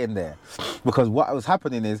God. getting there. Because what was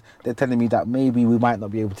happening is they're telling me that maybe we might not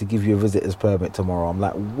be able to give you a visitor's permit tomorrow. I'm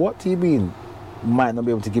like, what do you mean might not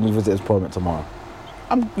be able to give me a visitor's permit tomorrow?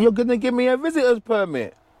 You're going to give me a visitor's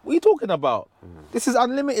permit? What are you talking about? This is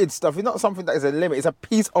unlimited stuff. It's not something that is a limit. It's a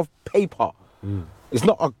piece of paper. It's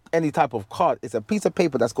not any type of card. It's a piece of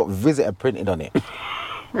paper that's got visitor printed on it.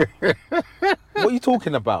 What are you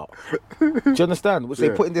talking about? Do you understand? Which they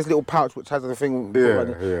put in this little pouch which has a thing. Yeah.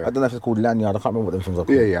 I don't know if it's called lanyard. I can't remember what them things are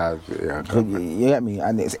called. Yeah. You get me?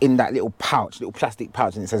 And it's in that little pouch, little plastic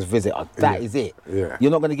pouch, and it says visitor. That is it. Yeah.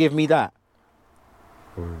 You're not going to give me that.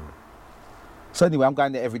 So anyway, I'm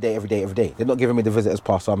going there every day. They're not giving me the visitor's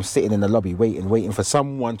pass, so I'm sitting in the lobby waiting for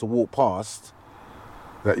someone to walk past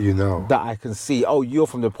That you know. that I can see. Oh, you're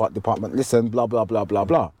from the department. Listen, blah, blah, blah, blah,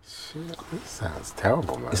 blah. Shit, this sounds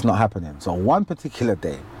terrible, man. It's not happening. So one particular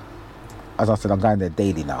day, as I said, I'm going there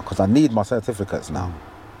daily now because I need my certificates now.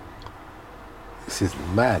 This is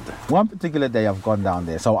mad. One particular day I've gone down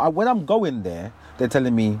there. So when I'm going there, they're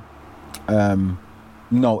telling me,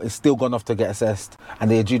 no, it's still gone off to get assessed,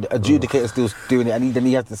 and the adjudicator's still doing it, and then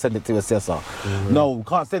he has to send it to the assessor. No, we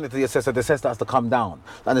can't send it to the assessor has to come down,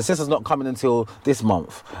 and the assessor's not coming until this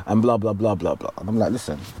month, and blah, blah, blah, blah, blah. And I'm like,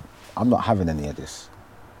 listen, I'm not having any of this.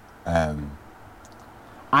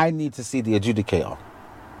 I need to see the adjudicator,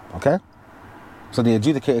 okay? So the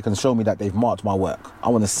adjudicator can show me that they've marked my work. I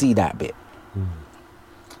want to see that bit.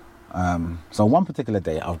 So one particular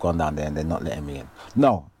day I've gone down there and they're not letting me in.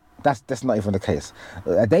 No, that's not even the case.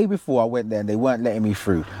 A day before I went there and they weren't letting me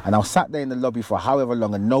through, and I was sat there in the lobby for however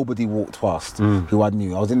long and nobody walked past who I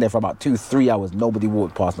knew. I was in there for about 2-3 hours, nobody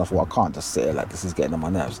walked past, and I thought, I can't just sit here like this is getting on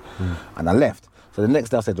my nerves. And I left. So the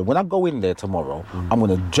next day I said, when I go in there tomorrow, I'm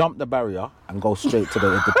going to jump the barrier and go straight to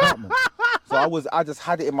the department. So I just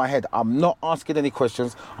had it in my head. I'm not asking any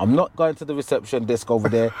questions. I'm not going to the reception desk over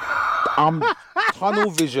there. I'm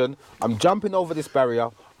tunnel vision. I'm jumping over this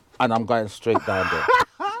barrier and I'm going straight down there.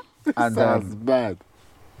 And Sounds bad.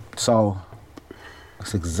 so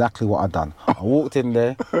that's exactly what I done. I walked in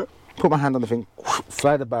there, put my hand on the thing,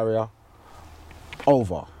 fly the barrier,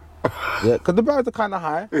 over. Yeah, because the barriers are kind of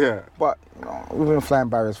high. Yeah. But you know, we've been flying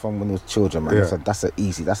barriers from when we was children, man. Yeah.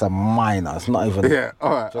 That's a minor. It's not even. Yeah,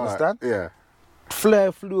 all right. Do you understand? Yeah.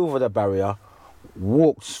 Flew over the barrier,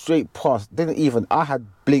 walked straight past. I had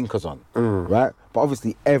blinkers on, right? But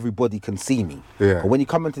obviously everybody can see me. Yeah. But when you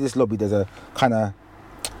come into this lobby, there's a kind of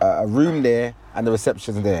a room there and the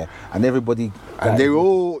reception's there, and everybody. And they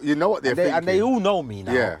all, you know what they're thinking. And they all know me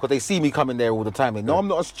now, Yeah. because they see me coming there all the time. They know I'm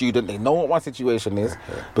not a student. They know what my situation is,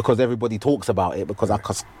 because everybody talks about it, because I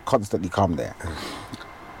constantly come there.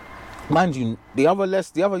 Mind you, the other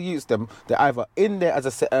youths, they're either in there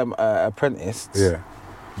as a apprentice,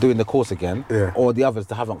 doing the course again, or the others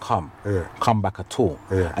that haven't come back at all.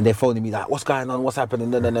 And they're phoning me like, what's going on, what's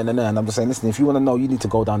happening, no. And I'm just saying, listen, if you want to know, you need to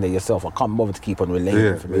go down there yourself. I can't bother to keep on relaying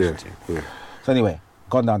information to you. So anyway,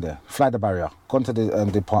 gone down there, fly the barrier, gone to the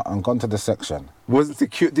department, gone to the section. Wasn't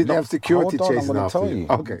secure? Didn't have security Hold on, chasing I'm gonna after tell you? you.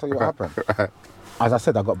 Okay. I'm gonna tell you what happened. As I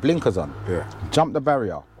said, I got blinkers on. Jumped the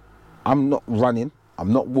barrier. I'm not running.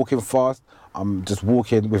 I'm not walking fast. I'm just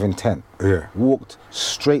walking with intent. Walked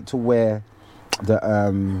straight to where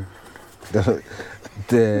the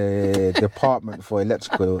the department for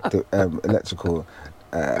electrical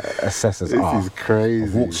assessors This are. is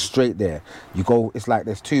crazy. Walk straight there. You go. It's like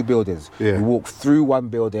there's two buildings. Yeah. You walk through one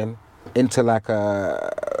building into like an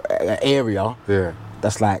area. Yeah.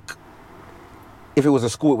 That's like, if it was a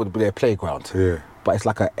school, it would be their playground. Yeah. But it's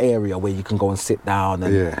like an area where you can go and sit down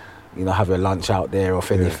and you know, have your lunch out there or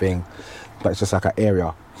if anything. But it's just like an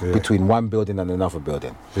area between one building and another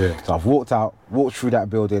building. Yeah. So I've walked through that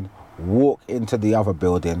building, walked into the other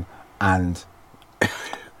building, and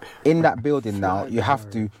in that building now, you have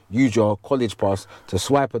to use your college pass to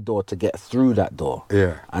swipe a door to get through that door.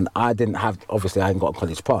 Yeah. And I didn't have, obviously I ain't got a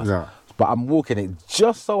college pass. No. But I'm walking, it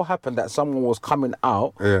just so happened that someone was coming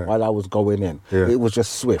out while I was going in. Yeah. It was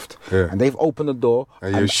just swift. Yeah. And they've opened the door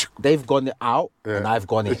and they've gone out Yeah. and I've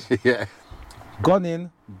gone in. Yeah. Gone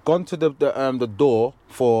to the door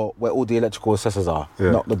for where all the electrical assessors are.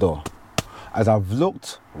 Yeah. Knocked the door. As I've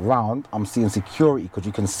looked round, I'm seeing security because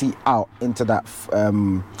you can see out into that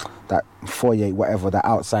that foyer, whatever, that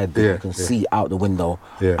outside bit. Yeah, You can yeah. see out the window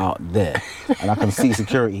out there, and I can see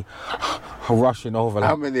security rushing over. Like,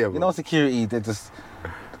 How many of them? You know, security, they're just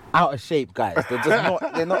out of shape, guys. They're just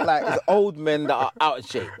not. They're not like, it's old men that are out of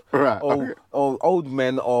shape, Right, or old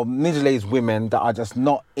men or middle-aged women that are just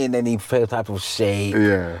not in any type of shape.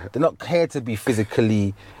 Yeah. They're not here to be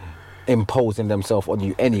physically imposing themselves on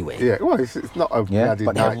you anyway. Yeah. Well, it's not a bloody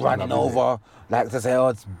But they're night running job, is it? over like to say, oh,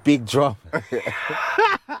 it's big drum.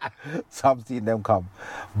 So I've seen them come.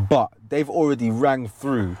 But they've already rang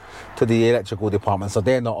through to the electrical department, so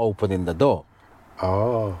they're not opening the door.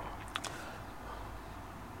 Oh.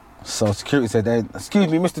 So security said, excuse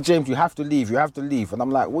me, Mr. James, you have to leave. And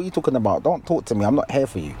I'm like, what are you talking about? Don't talk to me. I'm not here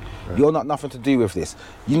for you. You're not nothing to do with this.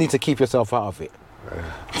 You need to keep yourself out of it.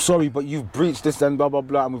 I'm sorry, but you've breached this and blah, blah,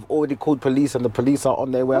 blah. And we've already called police and the police are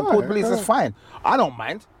on their way. Call the police, that's fine. I don't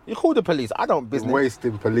mind. You call the police. I don't business.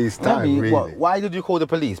 Wasting police Tell time, me, really. why did you call the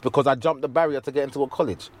police? Because I jumped the barrier to get into a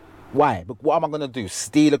college. Why? But what am I going to do?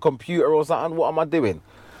 Steal a computer or something? What am I doing?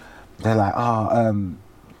 They're like,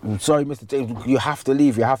 sorry, Mr. James, you have to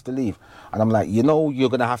leave. And I'm like, you know, you're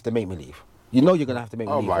going to have to make me leave. You know you're going to have to make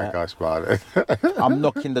me Oh leave. my right? gosh, man. I'm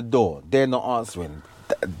knocking the door. They're not answering.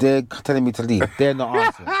 They're telling me to leave. They're not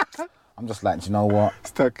answering. I'm just like, do you know what?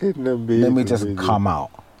 Stuck in them. Let me just come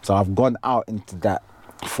out. So I've gone out into that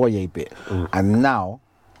foyer bit. And now,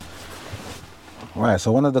 right,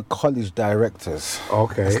 so one of the college directors.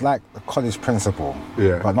 Okay. It's like the college principal.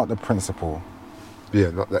 Yeah. But not the principal. Yeah,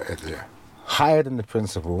 not that. Yeah. Higher than the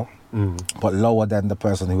principal, but lower than the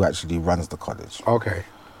person who actually runs the college. Okay.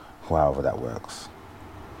 However that works.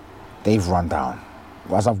 They've run down.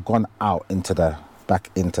 As I've gone out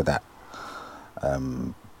back into that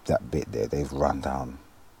bit there, they've run down.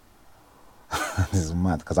 This is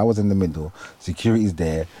mad because I was in the middle, security's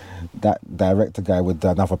there, that director guy with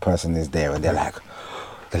another person is there, and they're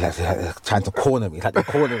trying to corner me, like they're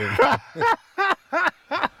cornering me.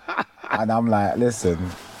 And I'm like, listen.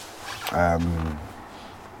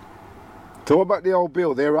 So what about the old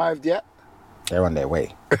bill? They arrived yet? They're on their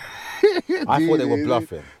way. I thought they were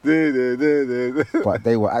bluffing, but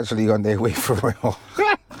they were actually on their way for real.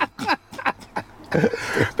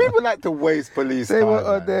 People like to waste police They time. were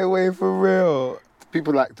on man. their way for real.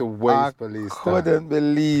 People like to waste police time. Couldn't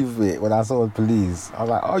believe it when I saw the police. I was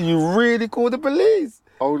like, oh, you really called the police?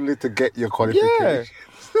 Only to get your qualifications.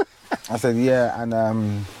 I said, yeah,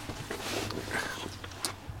 and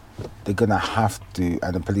they're gonna have to,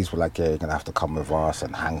 and the police were like, yeah, you're gonna have to come with us,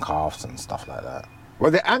 and handcuffs and stuff like that.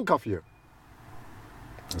 Well, they handcuff you.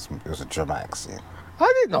 It was a dramatic scene.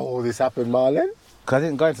 I didn't know all this happened, Marlon. Because I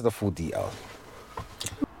didn't go into the full details.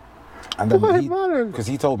 And then Why, Marlon? because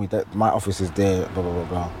he told me that my office is there, blah, blah, blah,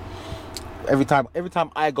 blah. Every time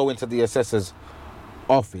I go into the assessor's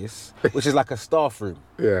office, which is like a staff room.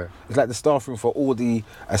 Yeah. It's like the staff room for all the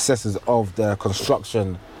assessors of the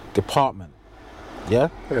construction department. Yeah?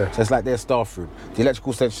 Yeah. So it's like their staff room. The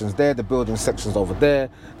electrical section's there, the building section's over there,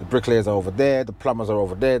 the bricklayers are over there, the plumbers are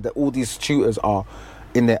over there. All these tutors are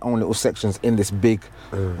in their own little sections in this big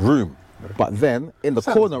room. But then, in the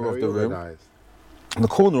corner of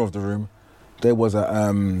the room, there was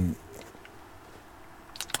a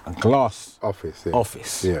glass office. Yeah.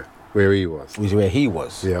 office. Yeah. Where he was. Which is where he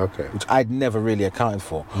was. Yeah, okay. Which I'd never really accounted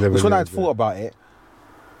for. Never Which when knew I'd thought about it,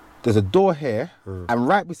 there's a door here, and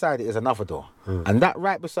right beside it is another door. And that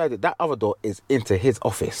right beside it, that other door is into his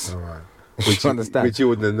office. All right. Which you understand? Which you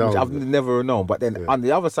wouldn't have known. Which I've never known. But then on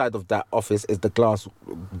the other side of that office is the glass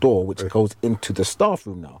door, which goes into the staff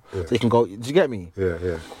room now. So you can go, do you get me? Yeah,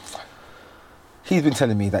 yeah. he's been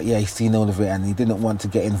telling me that, yeah, he's seen all of it and he didn't want to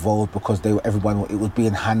get involved because it was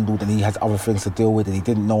being handled and he has other things to deal with and he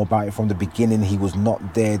didn't know about it from the beginning. He was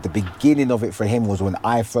not there. The beginning of it for him was when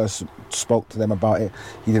I first spoke to them about it.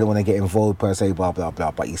 He didn't want to get involved per se, blah, blah,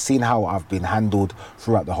 blah. But he's seen how I've been handled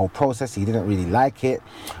throughout the whole process. He didn't really like it,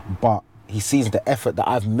 but he sees the effort that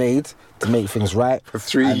I've made to make things right. For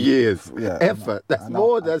 3 years. Yeah, effort. That's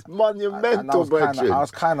monumental, I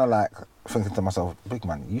was kind of like thinking to myself, big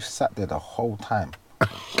man, you sat there the whole time.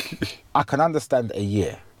 I can understand a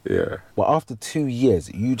year. Yeah. But after 2 years,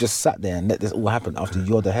 you just sat there and let this all happen after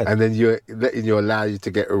you're the head. And then you're letting you allow you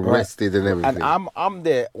to get arrested and everything. And I'm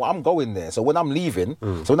there, I'm going there. So when I'm leaving,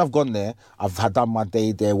 so when I've gone there, I've done my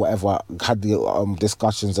day there, whatever, had the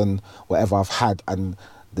discussions and whatever I've had, and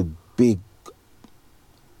the big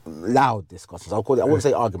loud discussions. I'll call it, I won't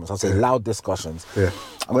say arguments, I'll say loud discussions. Yeah.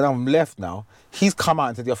 And when I'm left now, he's come out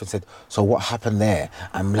into the office and said, so what happened there?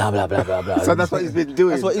 And blah, blah, blah, blah, blah. So that's what he's been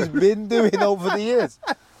doing. That's what he's been doing over the years.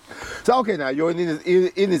 So, okay, now, you're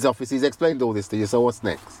in his office. He's explained all this to you. So what's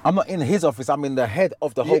next? I'm not in his office. I'm in the head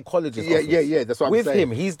of the whole college's office. Yeah. That's what I'm saying. With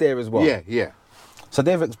him, he's there as well. Yeah. So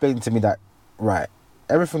they've explained to me that, right,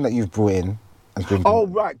 everything that you've brought in has been... Oh,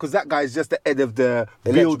 right, because that guy is just the head of the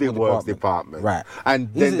building works department. Right.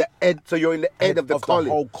 And then the head, so you're in the head of the college.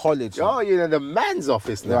 The whole college. Oh, you're in the man's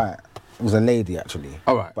office now. Right. It was a lady, actually.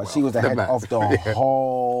 All right. But she was the head of the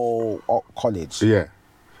whole college. Yeah.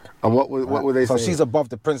 And what were they saying? So she's above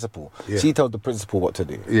the principal. Yeah. She told the principal what to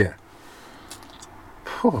do. Yeah.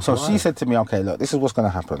 Oh, so she said to me, okay, look, this is what's going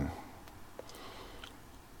to happen.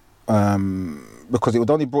 Because it was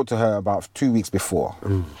only brought to her about 2 weeks before.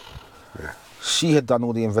 Yeah. She had done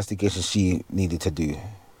all the investigations she needed to do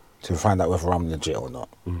to find out whether I'm legit or not.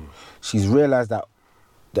 She's realised that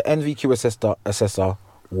the NVQ assessor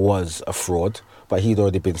was a fraud, but he'd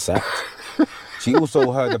already been sacked. She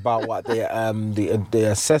also heard about what the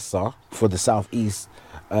assessor for the Southeast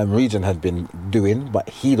region had been doing, but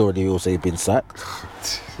he'd already also been sacked.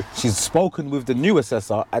 She's spoken with the new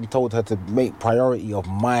assessor and told her to make priority of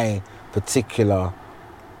my particular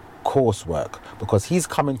coursework because he's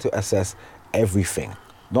coming to assess everything.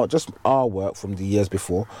 Not just our work from the years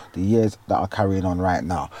before, the years that are carrying on right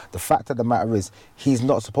now. The fact of the matter is, he's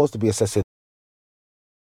not supposed to be assessing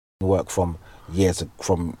work from years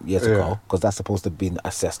ago, because that's supposed to have been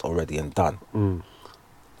assessed already and done.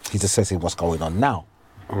 He's assessing what's going on now.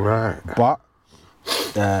 Right. But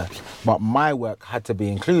my work had to be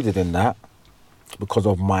included in that because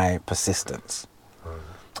of my persistence.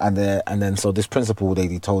 And then so this principal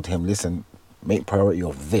lady told him, listen, make priority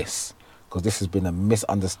of this, because this has been a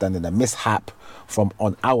misunderstanding, a mishap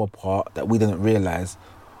on our part that we didn't realise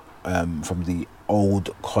from the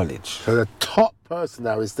old college. So the top person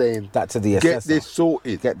now is saying that to the assessor. Get this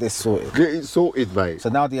sorted. Get this sorted. Get it sorted, mate. So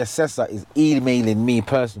now the assessor is emailing me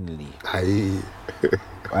personally.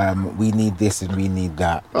 We need this and we need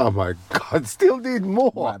that. Oh my God, still need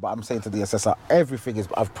more. Right, but I'm saying to the assessor,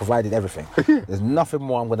 I've provided everything. There's nothing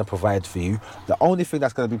more I'm going to provide for you. The only thing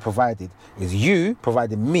that's going to be provided is you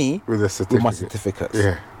providing me with my certificates.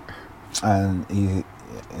 Yeah. And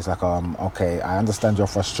he's like, okay, I understand your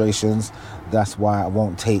frustrations. That's why I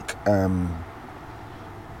won't take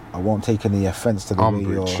any offence to the way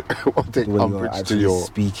you're actually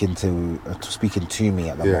speaking to me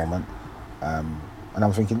at the moment. And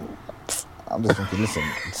I'm just thinking, listen,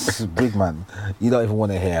 this is big man. You don't even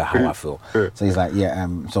want to hear how I feel. So he's like, yeah,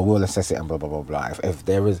 so we'll assess it and blah, blah, blah, blah. If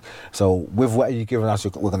there is, so with what you've given us,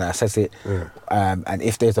 we're going to assess it. And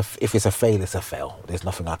if it's a fail, it's a fail. There's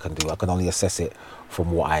nothing I can do. I can only assess it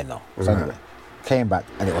from what I know. So anyway, came back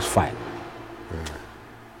and it was fine.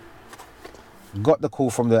 Got the call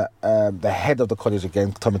from the head of the college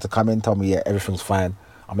again, told me to come in, told me, yeah, everything's fine.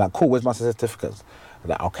 I'm like, cool, where's my certificates?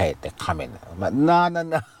 They're like, okay, they're coming. I'm like, nah,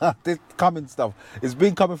 this coming stuff. It's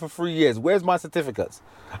been coming for 3 years. Where's my certificates?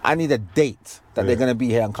 I need a date that they're going to be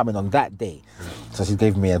here and coming on that day. So she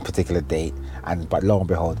gave me a particular date, but lo and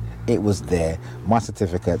behold, it was there. My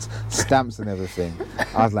certificates, stamps and everything.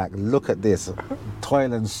 I was like, look at this,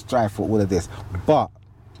 toil and strife for all of this. But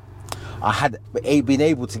I had been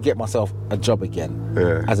able to get myself a job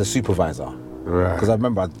again as a supervisor. Right. Because I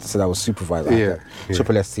remember I said I was supervisor.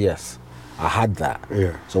 Triple STS. I had that.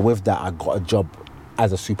 Yeah. So with that, I got a job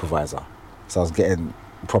as a supervisor. So I was getting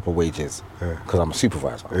proper wages because I'm a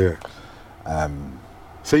supervisor. Yeah.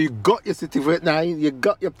 So you got your certificate now, you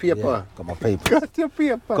got your paper. Yeah, got my papers. Got your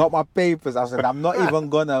paper. Got my papers. I said, I'm not even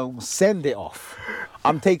going to send it off.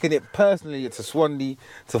 I'm taking it personally to Swansea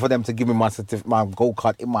for them to give me my gold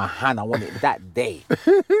card in my hand. I want it that day.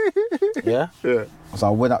 Yeah? Yeah. So I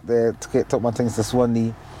went up there, took my things to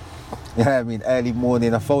Swansea. You know what I mean? Early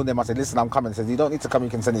morning, I phoned them. I said, listen, I'm coming. They said, you don't need to come. You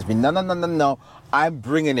can send it to me. No. I'm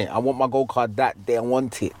bringing it. I want my gold card that day. I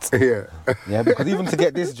want it. Yeah. Yeah, because even to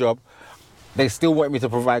get this job, they still want me to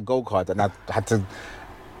provide gold card, and I had to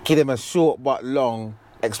give them a short but long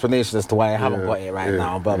explanation as to why I haven't got it right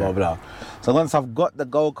now, blah, blah, blah. So once I've got the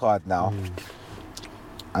gold card now,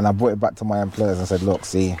 and I brought it back to my employers and said, look,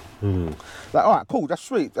 see, like, all right, cool, that's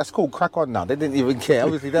sweet, that's cool, crack on now. They didn't even care.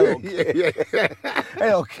 Obviously, they don't care. They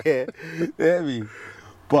don't care. You know what I mean?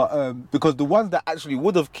 But because the ones that actually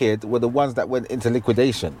would have cared were the ones that went into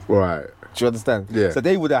liquidation. Right. Do you understand? Yeah. So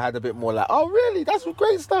they would have had a bit more like, oh, really? That's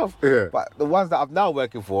great stuff. Yeah. But the ones that I'm now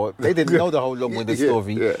working for, they didn't know the whole long-winded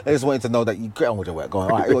story. Yeah. They just wanted to know that you get on with your work. Go on,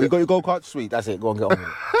 all right, you got your gold card? Sweet, that's it. Go and get on with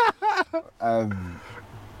it.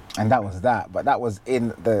 And that was that. But that was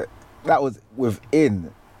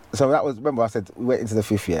within. So that was, remember I said we went into the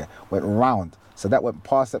 5th year, went round. So that went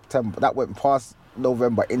past September, that went past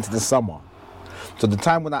November into the summer. So the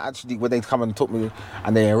time when they come and took me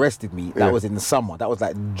and they arrested me, that was in the summer. That was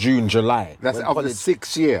like June, July. That's of the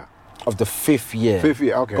 6th year. Of the 5th year. 5th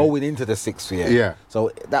year, okay. Going into the 6th year. Yeah.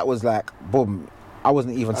 So that was like, boom. I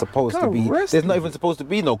wasn't even supposed to be. There's not even supposed to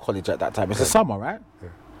be no college at that time. It's the summer, right? Yeah.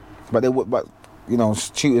 But you know,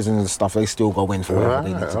 tutors and stuff, they still go in for whatever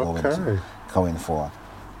they need to go in for.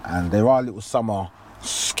 And there are little summer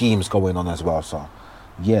schemes going on as well. So,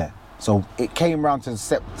 yeah. So it came round to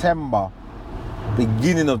September,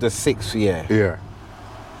 beginning of the 6th year. Yeah.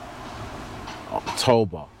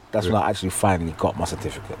 October. That's when I actually finally got my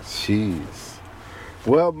certificate. Jeez.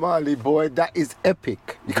 Well, Marley boy, that is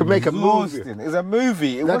epic. You can make a movie. It's a movie.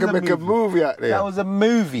 You can make a movie out there. That was a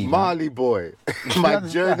movie. Marley boy. My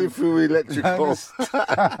journey through electrical.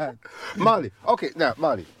 Marley. Okay, now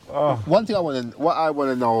Marley. One thing I want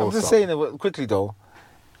to know. I'm just saying it quickly though.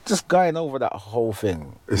 Just going over that whole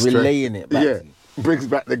thing, relaying it back to you. Brings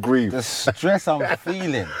back the grief. The stress I'm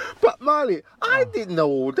feeling. But Marley, I didn't know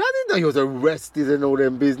all that. I didn't know you was arrested and all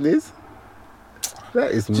them business.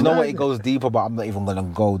 That is. Do you know what? It goes deeper, but I'm not even gonna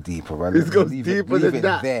go deeper, right? It goes deeper than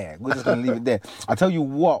that. There. We're just gonna leave it there. I tell you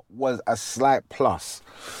what was a slight plus.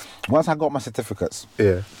 Once I got my certificates.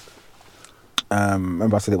 Yeah.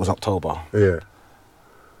 Remember I said it was October. Yeah.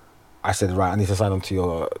 I said, right, I need to sign on to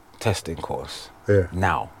your testing course. Yeah.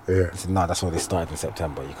 Now. Yeah. He said, no, that's already started in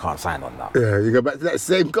September. You can't sign on now. Yeah, you go back to that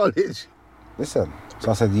same college. Listen. So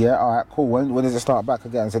I said, yeah, all right, cool. When does it start back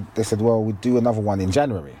again? They said, well, we'll do another one in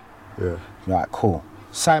January. Yeah. All right, cool.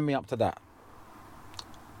 Sign me up to that.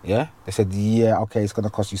 Yeah? They said, yeah, okay, it's going to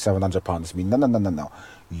cost you £700. Me, no.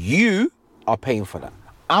 You are paying for that.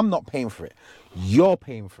 I'm not paying for it. You're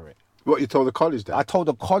paying for it. What, you told the college that? I told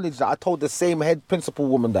the college that. I told the same head principal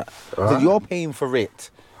woman that. I said, you're paying for it.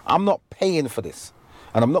 I'm not paying for this.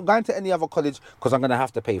 And I'm not going to any other college because I'm going to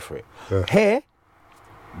have to pay for it. Yeah. Here,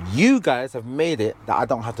 you guys have made it that I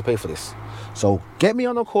don't have to pay for this. So get me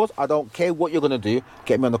on the course. I don't care what you're going to do.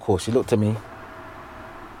 Get me on the course. She looked at me.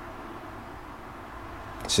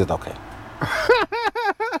 She said, okay.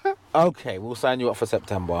 Okay, we'll sign you up for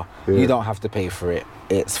September. Yeah. You don't have to pay for it.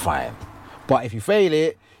 It's fine. But if you fail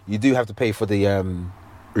it, you do have to pay for the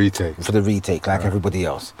retake. For the retake, like everybody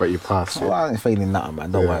else. But you pass it. Well, I ain't failing nothing,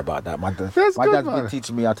 man. Don't worry about that. My dad's been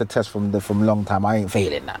teaching me how to test from a long time. I ain't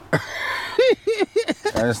failing that.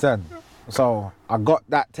 You understand? So I got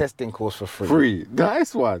that testing course for free. Free,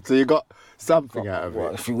 nice one. So you got something out of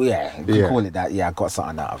it. If you can call it that. Yeah, I got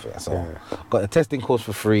something out of it. So got a testing course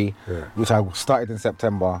for free, which I started in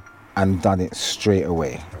September and done it straight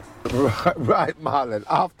away. Right, Marlon.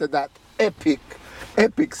 After that epic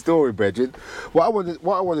story, Bridget. What I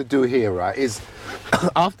want to do here, right, is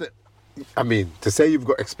to say you've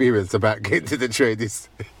got experience about getting to the trade is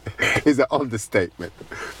an understatement.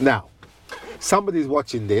 Now, somebody's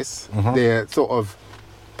watching this, they're sort of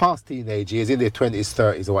past teenage years, in their 20s,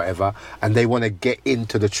 30s or whatever, and they want to get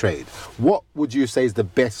into the trade. What would you say is the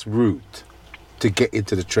best route to get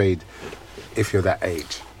into the trade if you're that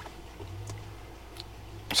age?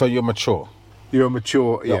 So you're mature? You're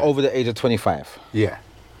mature, You're over the age of 25? Yeah.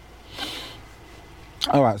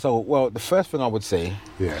 All right, so, well, the first thing I would say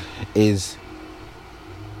is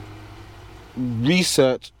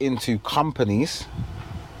research into companies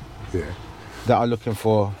that are looking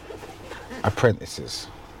for apprentices.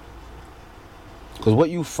 Because what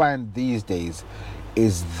you find these days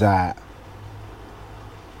is that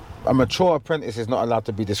a mature apprentice is not allowed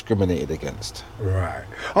to be discriminated against. Right.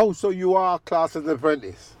 Oh, so you are classed as an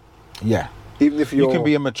apprentice? Yeah. Even if you can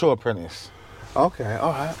be a mature apprentice. Okay,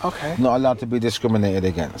 all right, okay. Not allowed to be discriminated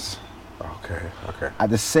against. Okay.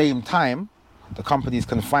 At the same time, the companies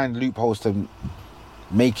can find loopholes to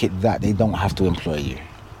make it that they don't have to employ you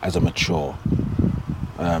as a mature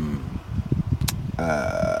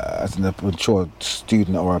as a mature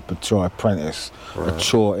student or a mature apprentice,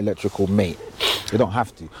 mature electrical mate. You don't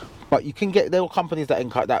have to, but you can get. There are companies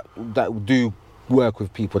that do work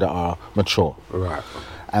with people that are mature, Right.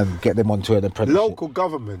 and get them onto an apprenticeship. Local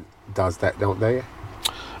government does that, don't they?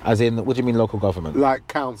 As in, what do you mean local government? Like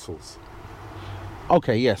councils.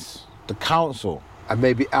 Okay, yes, the council. And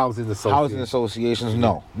maybe housing associations. Housing associations,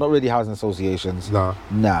 no, not really housing associations. No.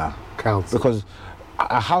 Nah, Council. because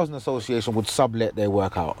a housing association would sublet their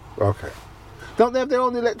work out. Okay. Don't they have their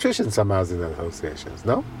own electricians, some housing associations,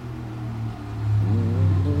 no?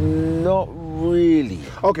 Not really.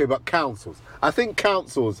 Okay, but councils. I think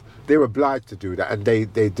councils, they're obliged to do that, and they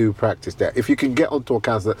do practice that. If you can get onto a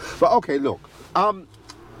council. But okay, look, I'm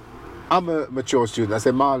a mature student. I say,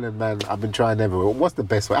 Marlon, man, I've been trying everywhere. What's the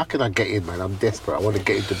best way? How can I get in, man? I'm desperate. I want to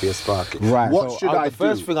get in to be a sparky. Right. What so should I the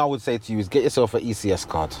first do? thing I would say to you is get yourself an ECS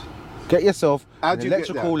card. Get yourself How'd an you get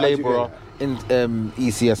electrical that? How'd you labourer get in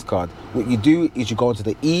ECS card. What you do is you go onto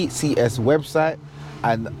the ECS website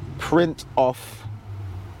and print off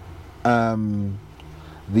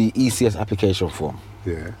the ECS application form.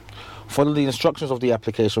 Yeah. Follow the instructions of the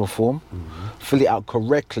application form, fill it out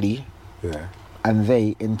correctly, Yeah. and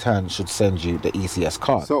they in turn should send you the ECS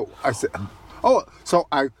card. So I said, so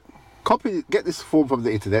I get this form from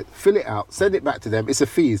the internet, fill it out, send it back to them. It's a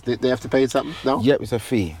fee. They have to pay something? No? Yep, it's a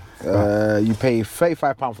fee. You pay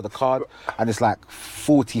 £35 for the card, and it's like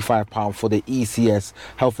 £45 for the ECS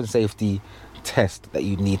health and safety test that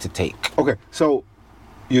you need to take. Okay, so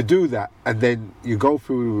you do that, and then you go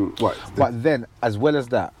through what? But then, as well as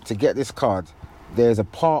that, to get this card, there's a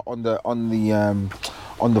part on the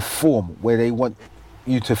form where they want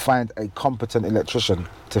you to find a competent electrician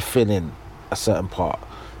to fill in a certain part,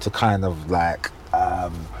 to kind of like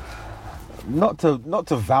not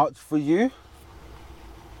to vouch for you,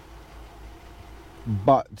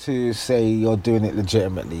 but to say you're doing it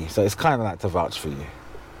legitimately. So it's kind of like to vouch for you.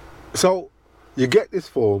 So you get this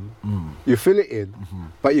form, you fill it in,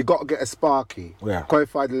 but you got to get a sparky, Yeah.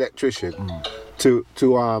 qualified electrician, to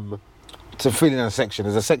fill in a section.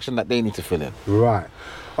 There's a section that they need to fill in. right.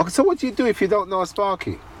 Okay, so what do you do if you don't know a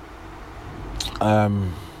sparky?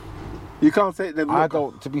 You can't say to them. I "Look."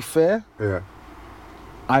 don't. To be fair, Yeah.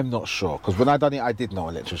 I'm not sure, because when I done it, I did know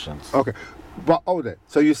electricians. Okay, but hold it.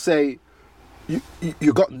 So you say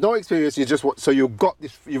you got no experience. You just want. So you got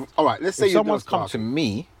this. You all right? Let's say If you someone's come to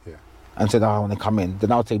me Yeah. and said, I want to come in,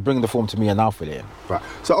 then I'll say, bring the form to me and I'll fill it in. Right.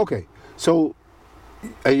 So okay. So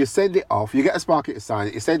and you send it off. You get a sparky to sign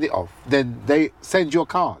it. You send it off. Then they send you a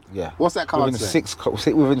card. Yeah. What's that card Within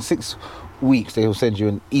say? within 6 weeks, they will send you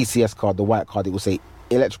an ECS card, the white card. It will say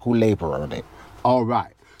electrical labourer on it. All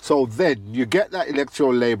right. So then you get that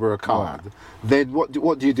electoral labourer card. Right. Then what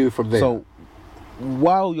do you do from there? So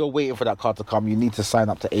while you're waiting for that card to come, you need to sign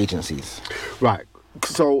up to agencies. right.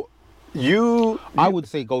 So you I would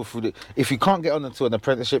say go through if you can't get onto an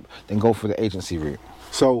apprenticeship, then go through the agency route.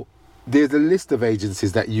 so there's a list of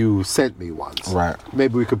agencies that you sent me once. Right.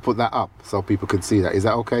 Maybe we could put that up so people can see that. Is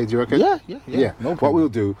that okay? Do you reckon? Yeah. No What problem. we'll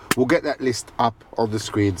do, we'll get that list up on the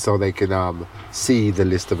screen so they can see the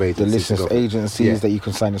list of The agencies. list of agencies Yeah. that you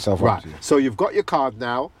can sign yourself Right. up to. So you've got your card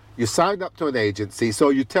now. You signed up to an agency. So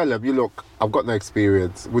you tell them, look, I've got no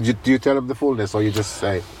experience. Do you tell them the fullness, or you just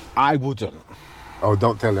say, I wouldn't. oh,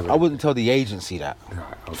 don't tell them? I wouldn't tell the agency that.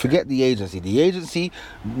 Right, okay. Forget the agency. The agency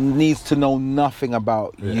needs to know nothing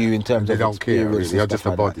about you in terms They of don't care, experience. really. and You're stuff just a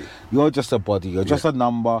like body. that. You're just a body. You're just a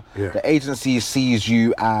number. Yeah. The agency sees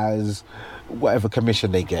you as whatever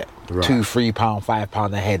commission they get. Right. £2, £3,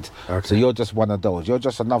 £5 a head. Okay. So you're just one of those. You're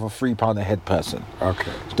just another £3 a head person.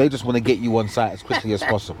 Okay. They just want to get you on site as quickly as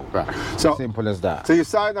possible. Right. So Simple as that. So you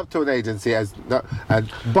sign up to an agency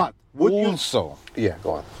but would you? Also, Yeah,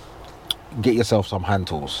 go on. get yourself some hand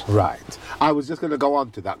tools. Right. I was just going to go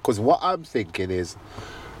on to that because what I'm thinking is,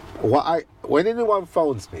 when anyone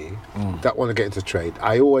phones me that want to get into trade,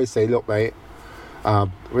 I always say, look, mate,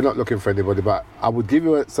 we're not looking for anybody, but I would give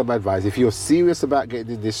you some advice. If you're serious about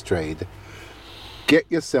getting in this trade, get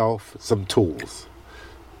yourself some tools.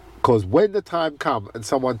 Because when the time comes and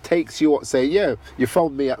someone takes you up, say, yeah, you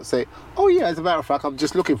phone me up, say, oh yeah, as a matter of fact, I'm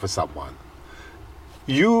just looking for someone.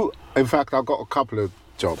 In fact, I've got a couple of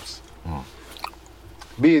jobs.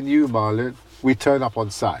 Me and you, Marlon, we turn up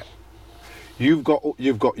on site. You've got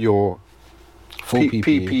your Full PPE.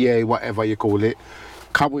 PPA, whatever you call it.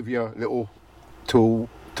 Come with your little tool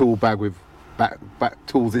bag with back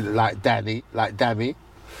tools in it, like Dammy.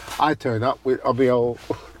 I turn up with my old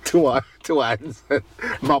two hands, and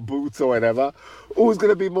my boots or whatever. Who's going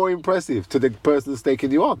to be more impressive to the person that's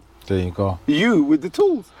taking you on? There you go. You with the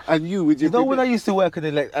tools, and you with your. You know, when I used to work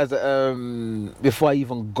in before I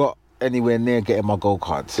even got anywhere near getting my gold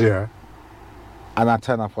cards, Yeah. and I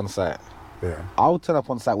turn up on site, Yeah. I'll turn up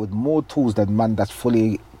on site with more tools than man that's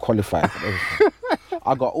fully qualified for everything.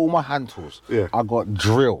 I got all my hand tools. Yeah. I got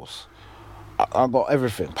drills. I got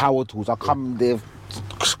everything. Power tools. I come there.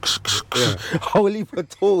 Whole heap of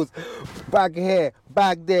tools. Bag here,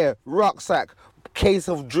 bag there, rucksack. Case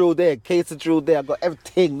of drill there, case of drill there. I got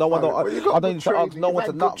everything. No one Well, you got I don't good need to ask no training. one You've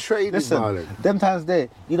to had not. good training, Listen, Marlon. them times there,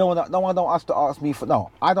 no one don't have to ask me for.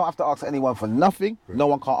 No, I don't have to ask anyone for nothing. No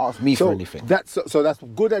one can't ask me for anything. That's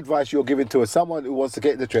good advice you're giving to someone who wants to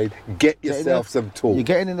get in the trade. Get yourself some tools. You're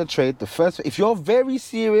getting in the trade. The first, if you're very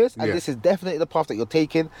serious, and Yeah. this is definitely the path that you're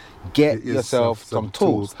taking, get yourself some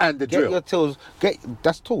tools and the get drill. your tools.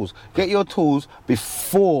 That's tools. Get your tools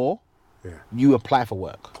before you apply for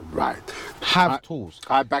work. Right. Have tools.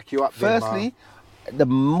 I back you up. there, Firstly, the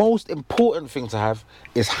most important thing to have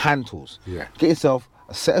is hand tools. Yeah. Get yourself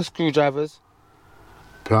a set of screwdrivers,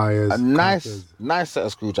 pliers, a nice cutters, set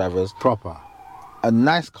of screwdrivers, proper. a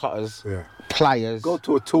nice cutters, Yeah. pliers. Go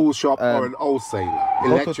to a tool shop or an wholesaler,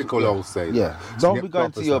 electrical wholesaler. Yeah. To Don't get be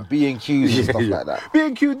going proper to your stuff. B&Qs and stuff like that.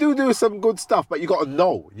 B&Q do some good stuff, but you got to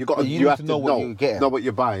know. You need have to to know what you're getting. know what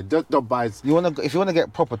you're buying. Don't buy. If you want to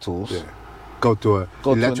get proper tools, Go to an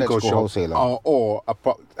Go to an electrical shop wholesaler. or a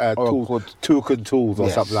Took and Tools or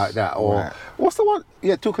Yes. something like that. Or Right. what's the one?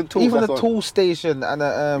 Yeah, Took and Tools. even a that's what- tool station and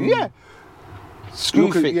a Yeah. screw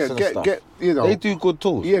Look at- fix yeah, and get- stuff. get, you know. They do good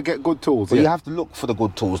tools. Yeah, get good tools. But yeah. you have to look for the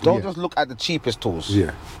good tools. Don't Yeah. just look at the cheapest tools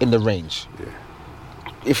Yeah. in the range. Yeah.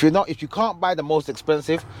 If you can't buy the most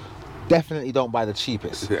expensive, definitely don't buy the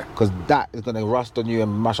cheapest. Yeah. Because that is gonna rust on you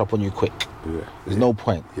and mash up on you quick. Yeah. There's no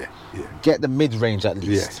point. Yeah. Yeah. Get the mid range at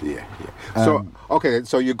least. Yeah. So okay,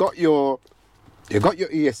 so you got your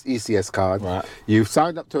ECS card. Right. You've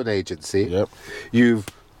signed up to an agency. Yep. You've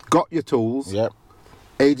got your tools. Yep.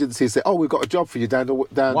 Agency say, "Oh, we've got a job for you down the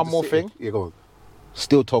One more city." thing. You go on.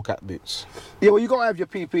 Still toe cap boots. Yeah, well, you got to have your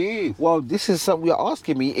PPE. Well, this is something you're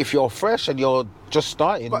asking me. If you're fresh and you're just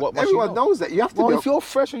starting, But what must everyone you know? knows that. You have to. Well, go, if you're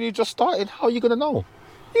fresh and you just started, how are you gonna know?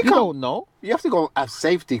 You can't- don't know. you have to go have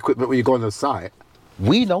safety equipment when you go on the site.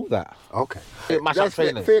 We know that. Okay. It mash up That's fair,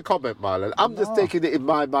 trainers. fair comment, Marlon. I'm just taking it in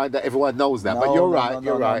my mind that everyone knows that. but No, you're no, right. no,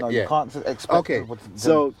 you're no, right. no, Yeah. You can't expect. Okay. people to-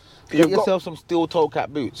 So get you've got- yourself some steel toe cap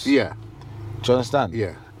boots. Yeah. Do you understand?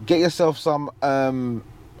 Yeah. Get yourself some.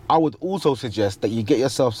 I would also suggest that you get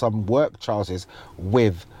yourself some work trousers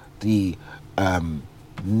with the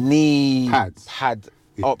knee Pads. pad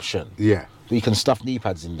option. Yeah. So you can stuff knee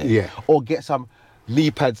pads in there. Yeah. Or get some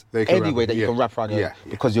knee pads They can anyway wrap- that you yeah. can wrap around your Yeah.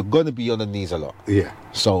 because you're going to be on the knees a lot. Yeah.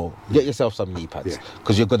 So get yourself some knee pads Yeah.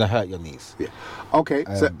 because you're going to hurt your knees. Yeah. Okay.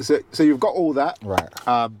 So you've got all that. Right.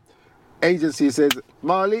 Agency says,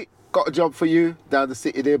 Marley, got a job for you down the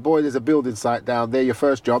city there. Boy, there's a building site down there. Your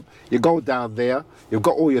first job. You go down there. You've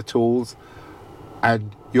got all your tools,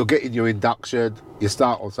 and you're getting your induction. You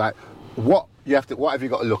start on site. What have you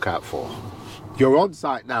got to look out for? You're on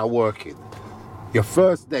site now working. Your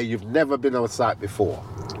first day. You've never been on site before.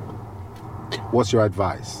 What's your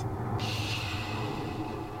advice?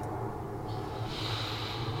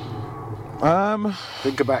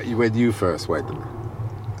 Think about you when you first went.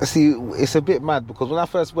 See, it's a bit mad because when I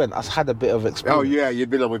first went, I had a bit of experience. Oh yeah, you've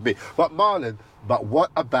been on with me. But Marlon, what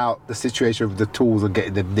about the situation with the tools and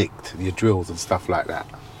getting them nicked, your drills and stuff like that?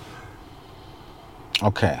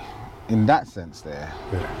 Okay, in that sense,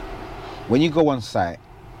 when you go on site,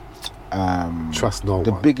 Trust no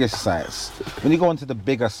the one. biggest sites, when you go onto the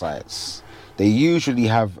bigger sites, they usually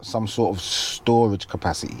have some sort of storage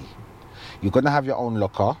capacity. You're gonna have your own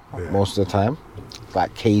locker most of the time,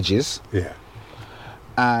 like cages. Yeah.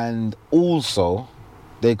 And also,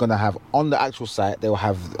 they're gonna have on the actual site. They'll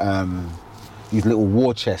have these little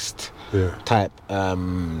war chest type. I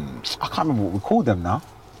can't remember what we call them now.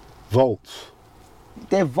 Vaults.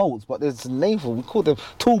 They're vaults, but there's a name for them. We call them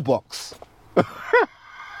toolbox.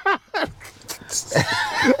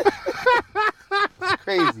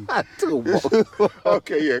 Crazy. Toolbox.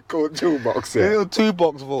 Okay, yeah, cool. Toolbox. A Yeah. little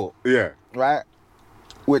toolbox vault, Yeah. right?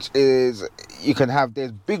 Which is you can have.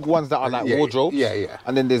 There's big ones that are like Yeah, wardrobes. yeah.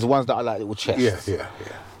 And then there's ones that are like little chests. Yeah.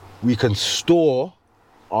 We can store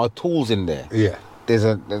our tools in there. Yeah. There's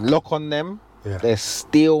a lock on them. Yeah. They're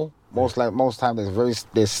steel. Most time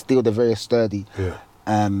they're steel. They're very sturdy. Yeah.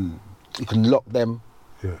 You can lock them,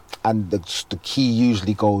 Yeah. and the key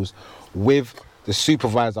usually goes with the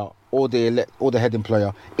supervisor or the head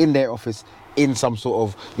employer in their office in some sort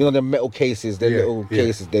of the metal cases. They're little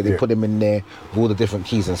cases. They put them in there with all the different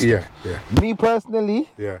keys and stuff. Yeah. Me personally,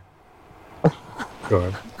 Yeah.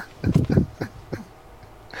 Go on.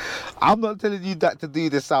 I'm not telling you that to do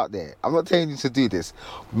this out there. I'm not telling you to do this.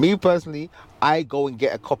 Me personally, I go and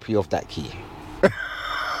get a copy of that key.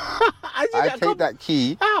 I take that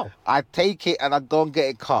key. How? I take it and I go and get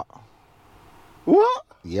it cut. What?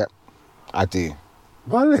 Yep, I do.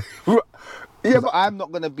 Well, Yeah, but I'm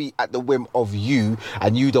not going to be at the whim of you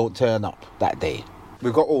and you don't turn up that day.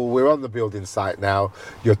 we're on the building site now.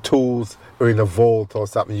 Your tools are in a vault or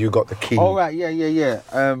something. You got the key. All right, yeah.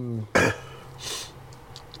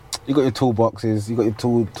 You got your toolboxes, you got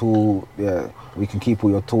your tool, yeah, we can keep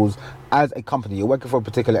all your tools. As a company, you're working for a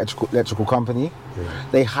particular electrical company,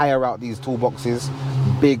 they hire out these toolboxes,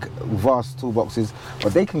 big, vast toolboxes,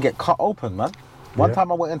 but they can get cut open, man. One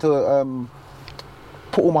time I went into,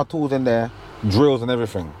 put all my tools in there, drills and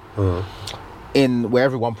everything, in where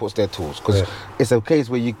everyone puts their tools, because it's a case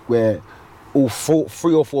where all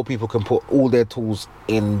three or four people can put all their tools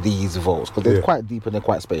in these vaults, because they're quite deep and they're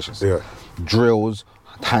quite spacious. Yeah. Drills,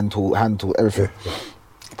 hand tool, everything.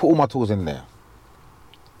 Put all my tools in there.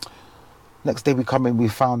 Next day we come in, we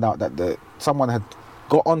found out that someone had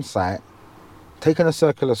got on site, taken a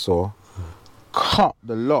circular saw, cut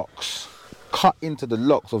into the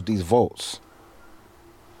locks of these vaults,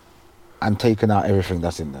 and taken out everything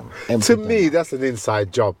that's in them. To me, that's an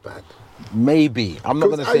inside job, man. Maybe. I'm not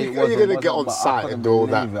going to say it wasn't. You're going to get on site and do all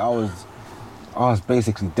that. I was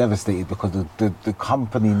basically devastated because the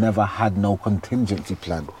company never had no contingency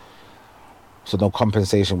plan. So no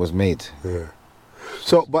compensation was made. Yeah.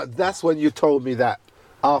 So, but that's when you told me that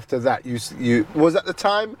after that, you was at the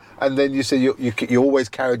time, and then you said you always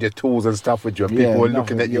carried your tools and stuff with you, and people were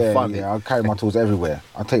looking at you funny. Yeah, I carry my tools everywhere.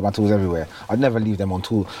 I take my tools everywhere. I'd never leave them on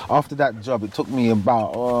tool. After that job, it took me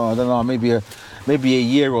about, I don't know, maybe a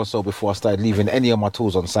year or so before I started leaving any of my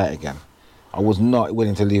tools on site again. I was not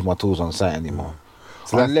willing to leave my tools on site anymore.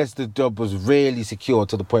 So unless the job was really secure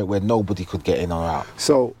to the point where nobody could get in or out.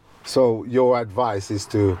 So your advice is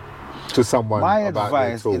to someone. My about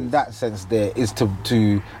advice in that sense there is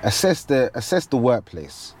to assess the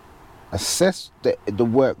workplace. Assess the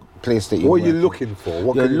workplace that you're What are you working. looking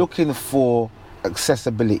for? You're looking for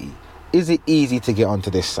accessibility. Is it easy to get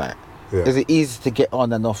onto this site? Yeah. Is it easy to get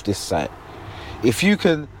on and off this site?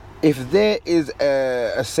 If there is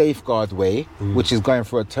a safeguard way, which is going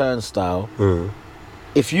through a turnstile,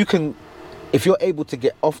 if you're able to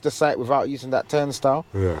get off the site without using that turnstile,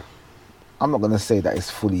 I'm not going to say that it's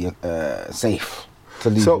fully safe to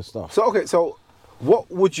leave your stuff. So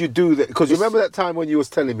what would you do? Because you remember that time when you was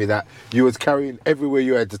telling me that you was carrying everywhere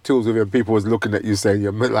you had the tools with you and people was looking at you saying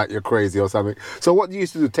you're crazy or something. So what you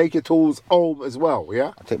used to do, take your tools home as well,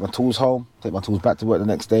 yeah? I take my tools home, take my tools back to work the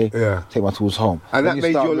next day, take my tools home. And that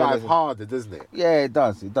made your life harder, doesn't it? Yeah, it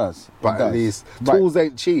does. But at least tools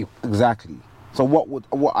ain't cheap. Exactly. So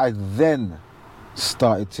what I then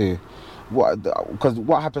started to, because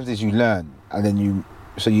what happens is you learn, and then you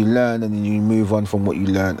learn and then you move on from what you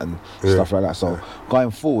learn and stuff like that. So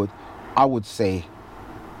going forward, I would say,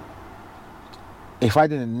 if I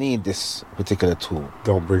didn't need this particular tool,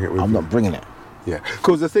 don't bring it with you. I'm not bringing it. Yeah,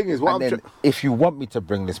 because the thing is, if you want me to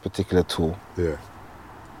bring this particular tool,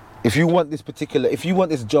 if you want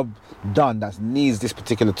this job done that needs this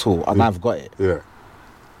particular tool, and I've got it,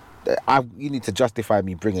 you need to justify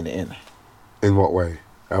me bringing it in. In what way?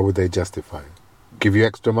 How would they justify it? Give you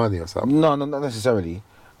extra money or something? No, not necessarily.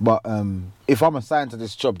 But if I'm assigned to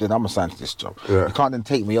this job, then I'm assigned to this job. You can't then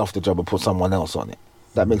take me off the job and put someone else on it.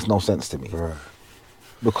 That makes no sense to me. Right.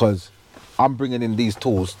 Because I'm bringing in these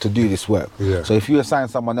tools to do this work. So if you assign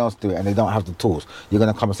someone else to it and they don't have the tools, you're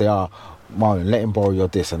going to come and say, Marlon, let him borrow your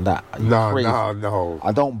this and that. No.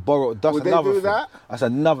 I don't borrow. That's Would another they do thing. that? That's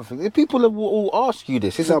another thing. People will all ask you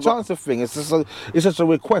this. It's a transfer thing. It's just a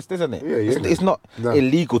request, isn't it? It's not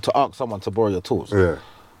illegal to ask someone to borrow your tools.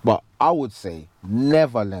 But I would say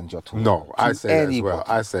never lend your tools. No, I say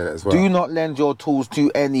that as well. Do not lend your tools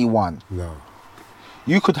to anyone. No.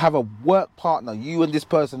 You could have a work partner. You and this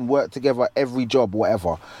person work together every job,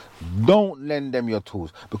 whatever. Don't lend them your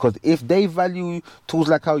tools, because if they value tools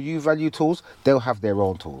like how you value tools, they'll have their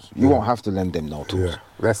own tools. You won't have to lend them no tools.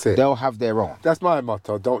 That's it. They'll have their own. That's my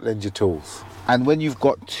motto. Don't lend your tools. And when you've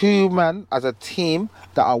got two men as a team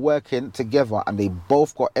that are working together and they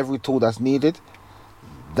both got every tool that's needed,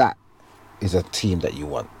 that is a team that you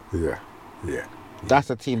want. Yeah. That's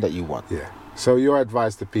a team that you want. Yeah. So your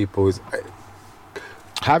advice to people is,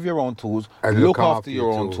 have your own tools, and look after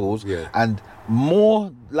your own tools, and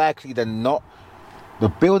more likely than not, the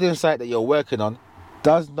building site that you're working on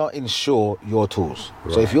does not insure your tools.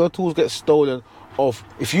 So if your tools get stolen off,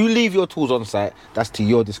 if you leave your tools on site, that's to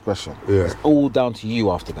your discretion. It's all down to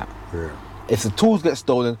you after that. If the tools get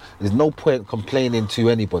stolen, there's no point complaining to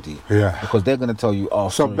anybody. Yeah. Because they're going to tell you, oh,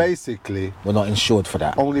 So sorry, basically, we're not insured for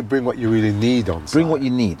that. only bring what you really need on site. Bring what you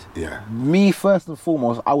need. Yeah. Me, first and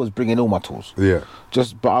foremost, I was bringing all my tools. Yeah.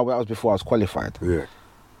 But that was before I was qualified. Yeah.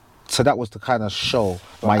 So that was to kind of show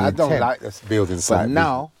my I intent. don't like this building site. But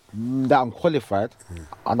now that I'm qualified,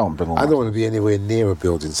 I don't bring all my I don't want to be anywhere near a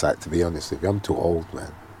building site, to be honest with you. I'm too old,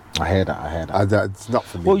 man. I hear that. It's not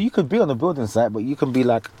for me. Well, you could be on a building site, but you can be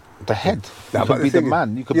like the head. No, You but could be the the thing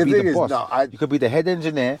man. is- You could the be thing the is, boss. no, You could be the head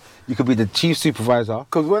engineer. You could be the chief supervisor.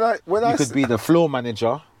 Because You could be the floor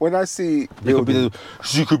manager. when I see You could be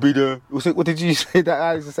building- what did you say that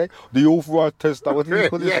I used to say? The authorized tester. What did you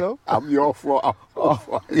call yourself? I'm the off-road.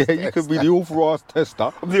 Yeah, you could be the authorized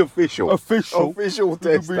tester. I'm the official. Official tester. You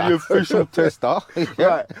could be the official tester.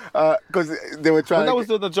 Yeah. Right. Because they were trying When I to was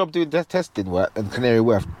doing the job doing testing work in Canary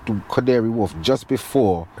Wharf, just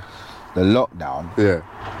before the lockdown, Yeah.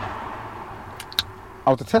 I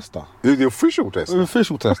was a tester. You're the official I was tester. an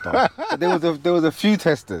official tester. But there was a few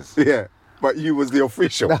testers. Yeah. But you was the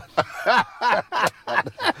official.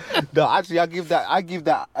 No, actually, I give that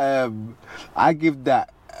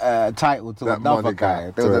title to That another moniker guy.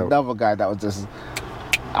 There to was him. another guy that was just.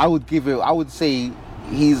 I would say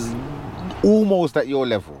he's almost at your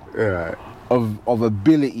level Yeah. of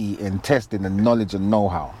ability in testing and knowledge and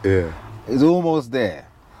know-how. Yeah. He's almost there,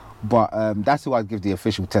 but that's who I'd give the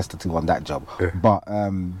official tester to on that job. Yeah. But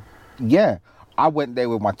yeah, I went there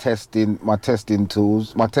with my testing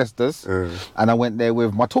tools, my testers, and I went there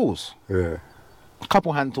with my tools, Yeah. a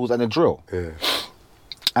couple hand tools and a drill. Yeah.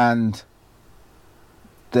 And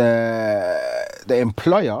the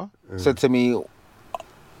employer said to me,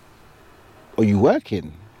 "Are you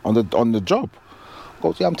working on the job?" I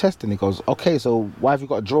goes, "Yeah, I'm testing." He goes, "Okay, so why have you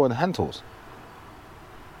got a drill and hand tools?"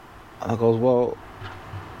 And I goes, "Well,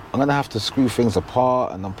 I'm gonna have to screw things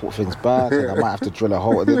apart and then put things back, and I might have to drill a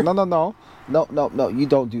hole." He goes, No. You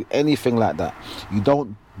don't do anything like that. You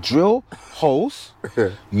don't drill holes.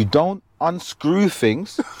 You don't unscrew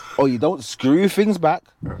things, or you don't screw things back.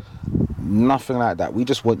 Nothing like that. We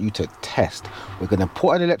just want you to test. We're gonna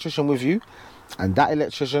put an electrician with you, and that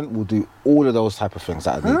electrician will do all of those type of things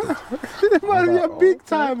that are needed. It might be a big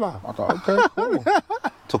timer. I thought, okay, cool.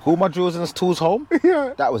 Took all my drills and tools home.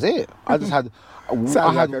 Yeah. That was it. I just had Sounds I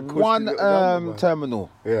like had a cushy one little number, man. terminal.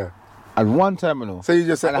 Yeah. And one terminal. So you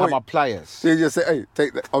just said, and I had "Oi." my pliers. So you just say, "Hey,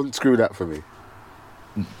 take that, unscrew that for me."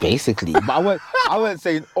 Basically. But I weren't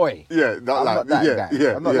saying oi. Yeah, I'm not that guy.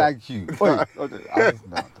 Yeah, I'm not yeah. like you. Oi.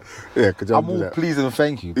 Yeah, could you I'm undo all that? please and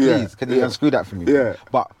thank you. Yeah, Please, can you yeah. unscrew that for me? Yeah.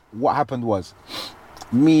 But what happened was,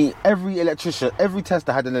 every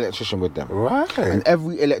tester had an electrician with them. Right. And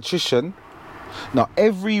every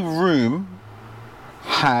room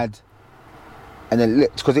had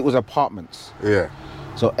because it was apartments. Yeah.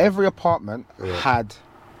 So every apartment had,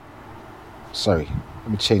 sorry,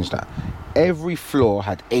 let me change that. Every floor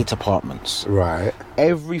had 8 apartments. Right.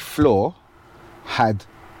 Every floor had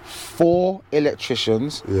 4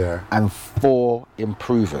 electricians and 4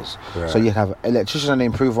 improvers. Right. So you'd have an electrician and an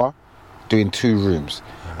improver doing 2 rooms.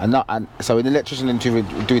 And so an electrician and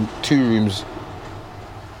improver doing 2 rooms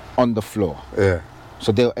on the floor. Yeah.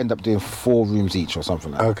 So they'll end up doing 4 rooms each or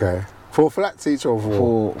something like that. Okay. 4 flats each or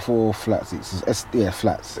 4? 4 flats each. Yeah,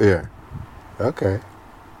 flats. Yeah. Okay.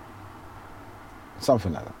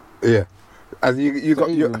 Something like that. Yeah. And you got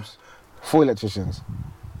 8 your rooms. 4 electricians.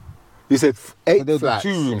 You said So 8 they'll flats.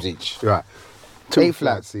 do 2 rooms each. Right. 8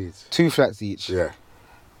 flats each. 2 flats each. Yeah.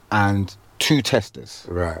 And 2 testers.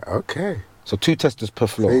 Right. Okay. So 2 testers per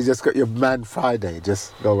So floor. you just got your man Friday.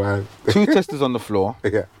 Just go around. 2 testers on the floor.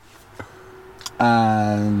 Yeah.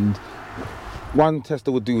 And one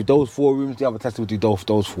tester would do those 4 rooms. The other tester would do those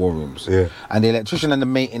 4 rooms. Yeah. And the electrician and the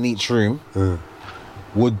mate in each room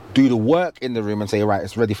would do the work in the room and say, right,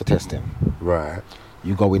 it's ready for testing. Right.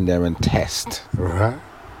 You go in there and test. Right.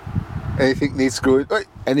 Anything needs screwing? Oi,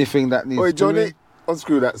 Anything that needs oi, Johnny, doing,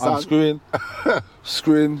 unscrew that, son. I'm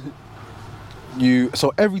screwing.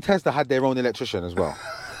 So every tester had their own electrician as well.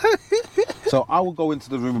 So I would go into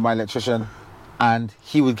the room with my electrician, and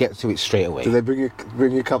he would get to it straight away. Do they bring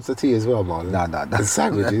you cups of tea as well, Marlon? No. And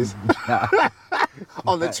sandwiches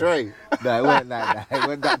on the tray. No, it wasn't like that. It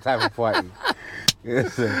wasn't that type of party.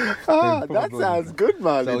 That sounds good,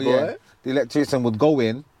 Marlon, So boy. yeah, the electrician would go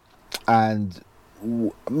in, and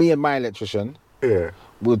me and my electrician Yeah.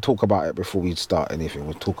 would talk about it before we'd start anything.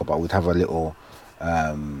 We'd have a little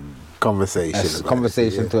Conversation.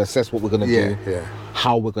 conversation to assess what we're gonna do, Yeah.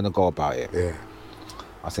 how we're gonna go about it. Yeah.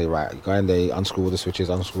 I say, right, you go in there, unscrew all the switches,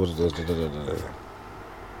 unscrew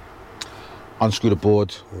the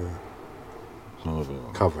board.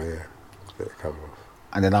 Cover, yeah. Get the cover off.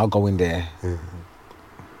 and then I'll go in there. Man,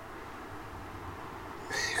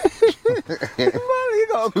 you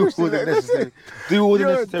got a Do cushion all the there. necessary, do all the You're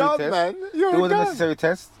a necessary done, tests. man. You're Do a all the done. necessary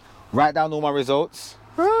tests. Write down all my results.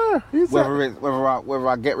 He's Whether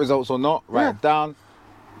I get results or not, write it down.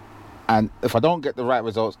 And if I don't get the right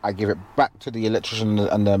results, I give it back to the electrician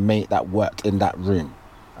and the mate that worked in that room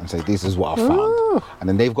and say, this is what I found. And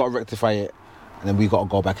then they've got to rectify it, and then we got to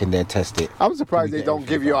go back in there and test it. I'm surprised We they get don't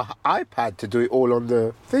give everything you an iPad to do it all on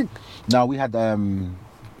the thing. No, we had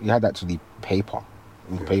actually paper.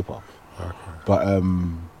 With paper. Okay. But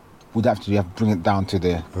we'd have to bring it down to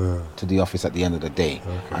the office at the end of the day,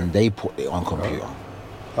 and they put it on computer.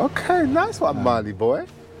 Okay, nice one, Marley boy.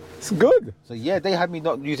 It's good. So yeah, they had me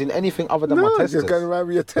not using anything other than No, my testers. just going around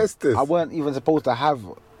with your testers. I weren't even supposed to have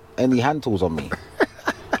any hand tools on me.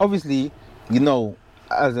 Obviously, you know,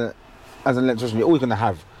 as an electrician, you're always going to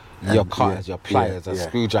have your cutters, your pliers, a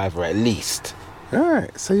screwdriver at least. Right.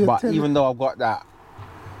 So you're But even though I've got that,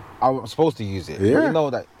 I'm supposed to use it. But Yeah. you know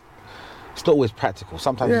that it's not always practical.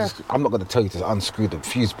 Sometimes Yeah. I'm not going to tell you to unscrew the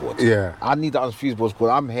fuse board. Yeah. I need the fuse board because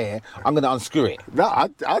I'm here. I'm going to unscrew it. No,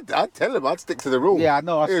 I'd tell him I'd stick to the rule. Yeah, I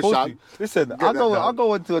know. I'm Here, supposed Sean, to. Listen, get I'll that go. done. I'll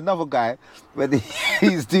go into another guy when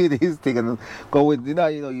he's doing his thing and go in.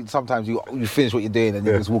 You sometimes you finish what you're doing and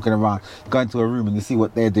you're just walking around, go into a room and you see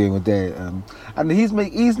what they're doing with their and he's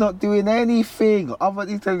not doing anything.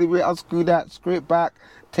 He's telling me, unscrew that, screw it back,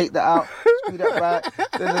 take that out, screw that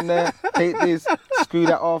back, then there, take this, screw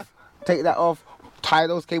that off, take that off. Tie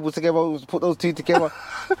those cables together, put those two together.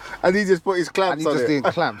 And he just put his And clamps he on just it. doing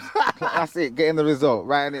clamps. That's it, getting the result,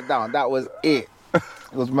 writing it down. That was it. It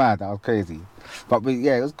was mad, that was crazy. But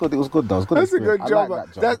yeah, it was good. It was good though. It was good. That's a experience. good job. I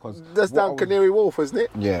like that job because That's what down I was- Canary Wharf, isn't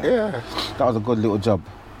it? Yeah. Yeah. That was a good little job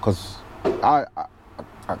because I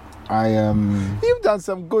You've done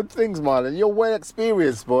some good things, Marlon. You're well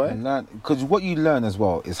experienced, boy. learned, because what you learn as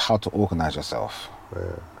well is how to organise yourself Yeah.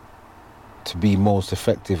 to be most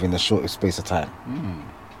effective in the shortest space of time.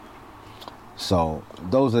 So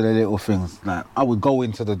those are the little things. Like I would go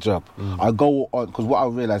into the job. I go on because what I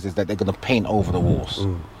realised is that they're gonna paint over the walls.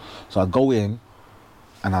 So I'd go in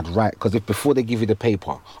and I'd write because if before they give you the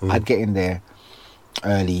paper, I'd get in there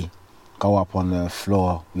early, go up on the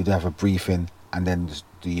floor. We'd have a briefing, and then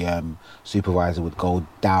the supervisor would go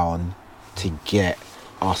down to get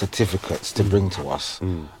our certificates to bring to us.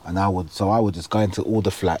 And I would just go into all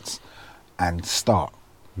the flats and start.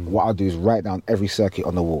 What I'll do is write down every circuit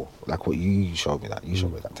on the wall, like what you showed me that. You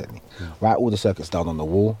showed me that technique. Write all the circuits down on the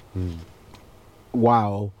wall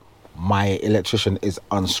while my electrician is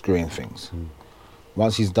unscrewing things.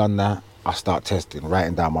 Once he's done that, I start testing,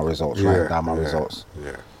 writing down my results, results.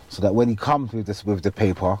 Yeah. So that when he comes with the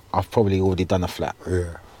paper, I've probably already done a flat.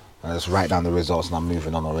 Yeah. I just write down the results and I'm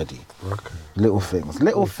moving on already. Okay. Little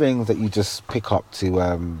things that you just pick up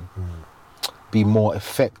to be more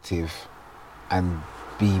effective and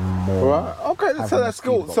be more. Right. Okay, have so more that's speed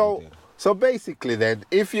cool. of what So, we do. so basically, then,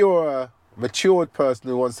 if you're a matured person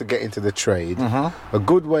who wants to get into the trade, a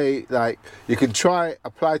good way, like you can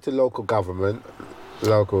apply to local government,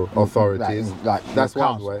 local authorities. like that's your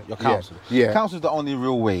one council, way. Your council. Yeah. Council's the only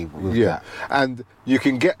real way with Yeah. that. And you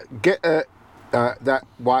can get that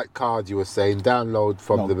white card you were saying, download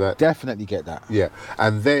from the Definitely get that. Yeah,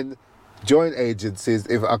 and then join agencies.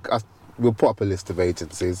 If we'll put up a list of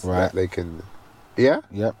agencies Right. that they can. Yeah.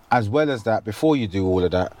 Yep. As well as that, before you do all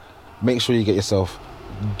of that, make sure you get yourself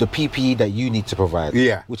the PPE that you need to provide.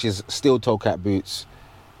 Yeah. Which is steel toe cap boots.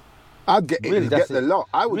 I'd get Really, get the lot.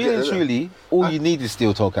 I would really get and the lot. truly, all you need is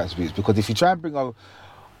steel toe cap boots, because if you try and bring a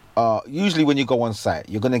usually when you go on site,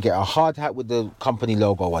 you're gonna get a hard hat with the company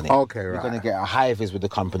logo on it. Okay, You're right. gonna get a high vis with the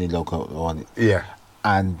company logo on it. Yeah.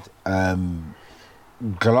 And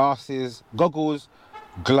goggles,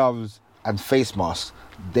 gloves, and face masks.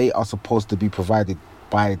 They are supposed to be provided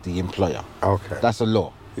by the employer. Okay. That's a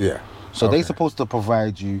law. Yeah. So Okay. they're supposed to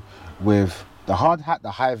provide you with the hard hat,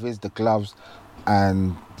 the high vis, the gloves,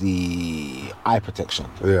 and the eye protection.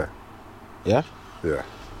 Yeah. Yeah. Yeah.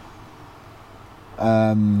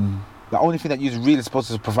 The only thing that you're really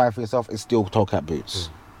supposed to provide for yourself is steel toe cap boots.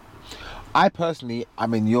 I personally,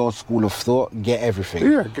 I'm in your school of thought. Get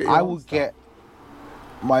everything. Yeah, get your I own will stuff. get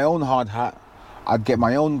my own hard hat. I'd get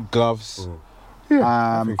my own gloves.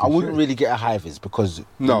 Yeah. I wouldn't really get a high vis because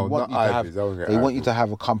No, they want not you to high vis, I wouldn't have, get they high want you vis. to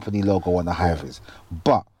have a company logo on the high vis.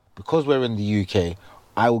 But because we're in the UK,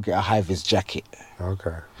 I will get a high vis jacket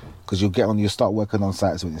Okay. because you start working on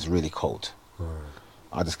sites when it's really cold.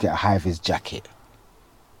 I'll just get a high vis jacket.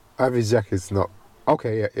 Ivy jacket's not.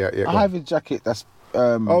 Okay. Yeah. A high vis jacket that's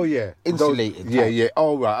Oh yeah, insulated. Those, yeah, type. yeah.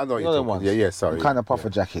 Oh right, I know what You know you're them talking. ones. Yeah, yeah. Sorry. Kind of puffer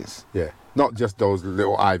jackets. Yeah, not just those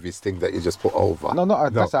little Ivies thing that you just put over. No,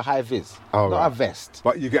 that's a high vis. Oh, not right. a vest.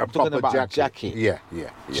 But you get a I'm talking proper about jacket. a jacket. Yeah, yeah,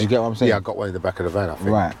 yeah. Do you get what I'm saying? Yeah, I got one in the back of the van, I think.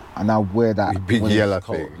 Right, and I wear that Big when yellow it's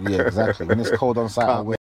cold. thing. Yeah, exactly. When it's cold on site, I wear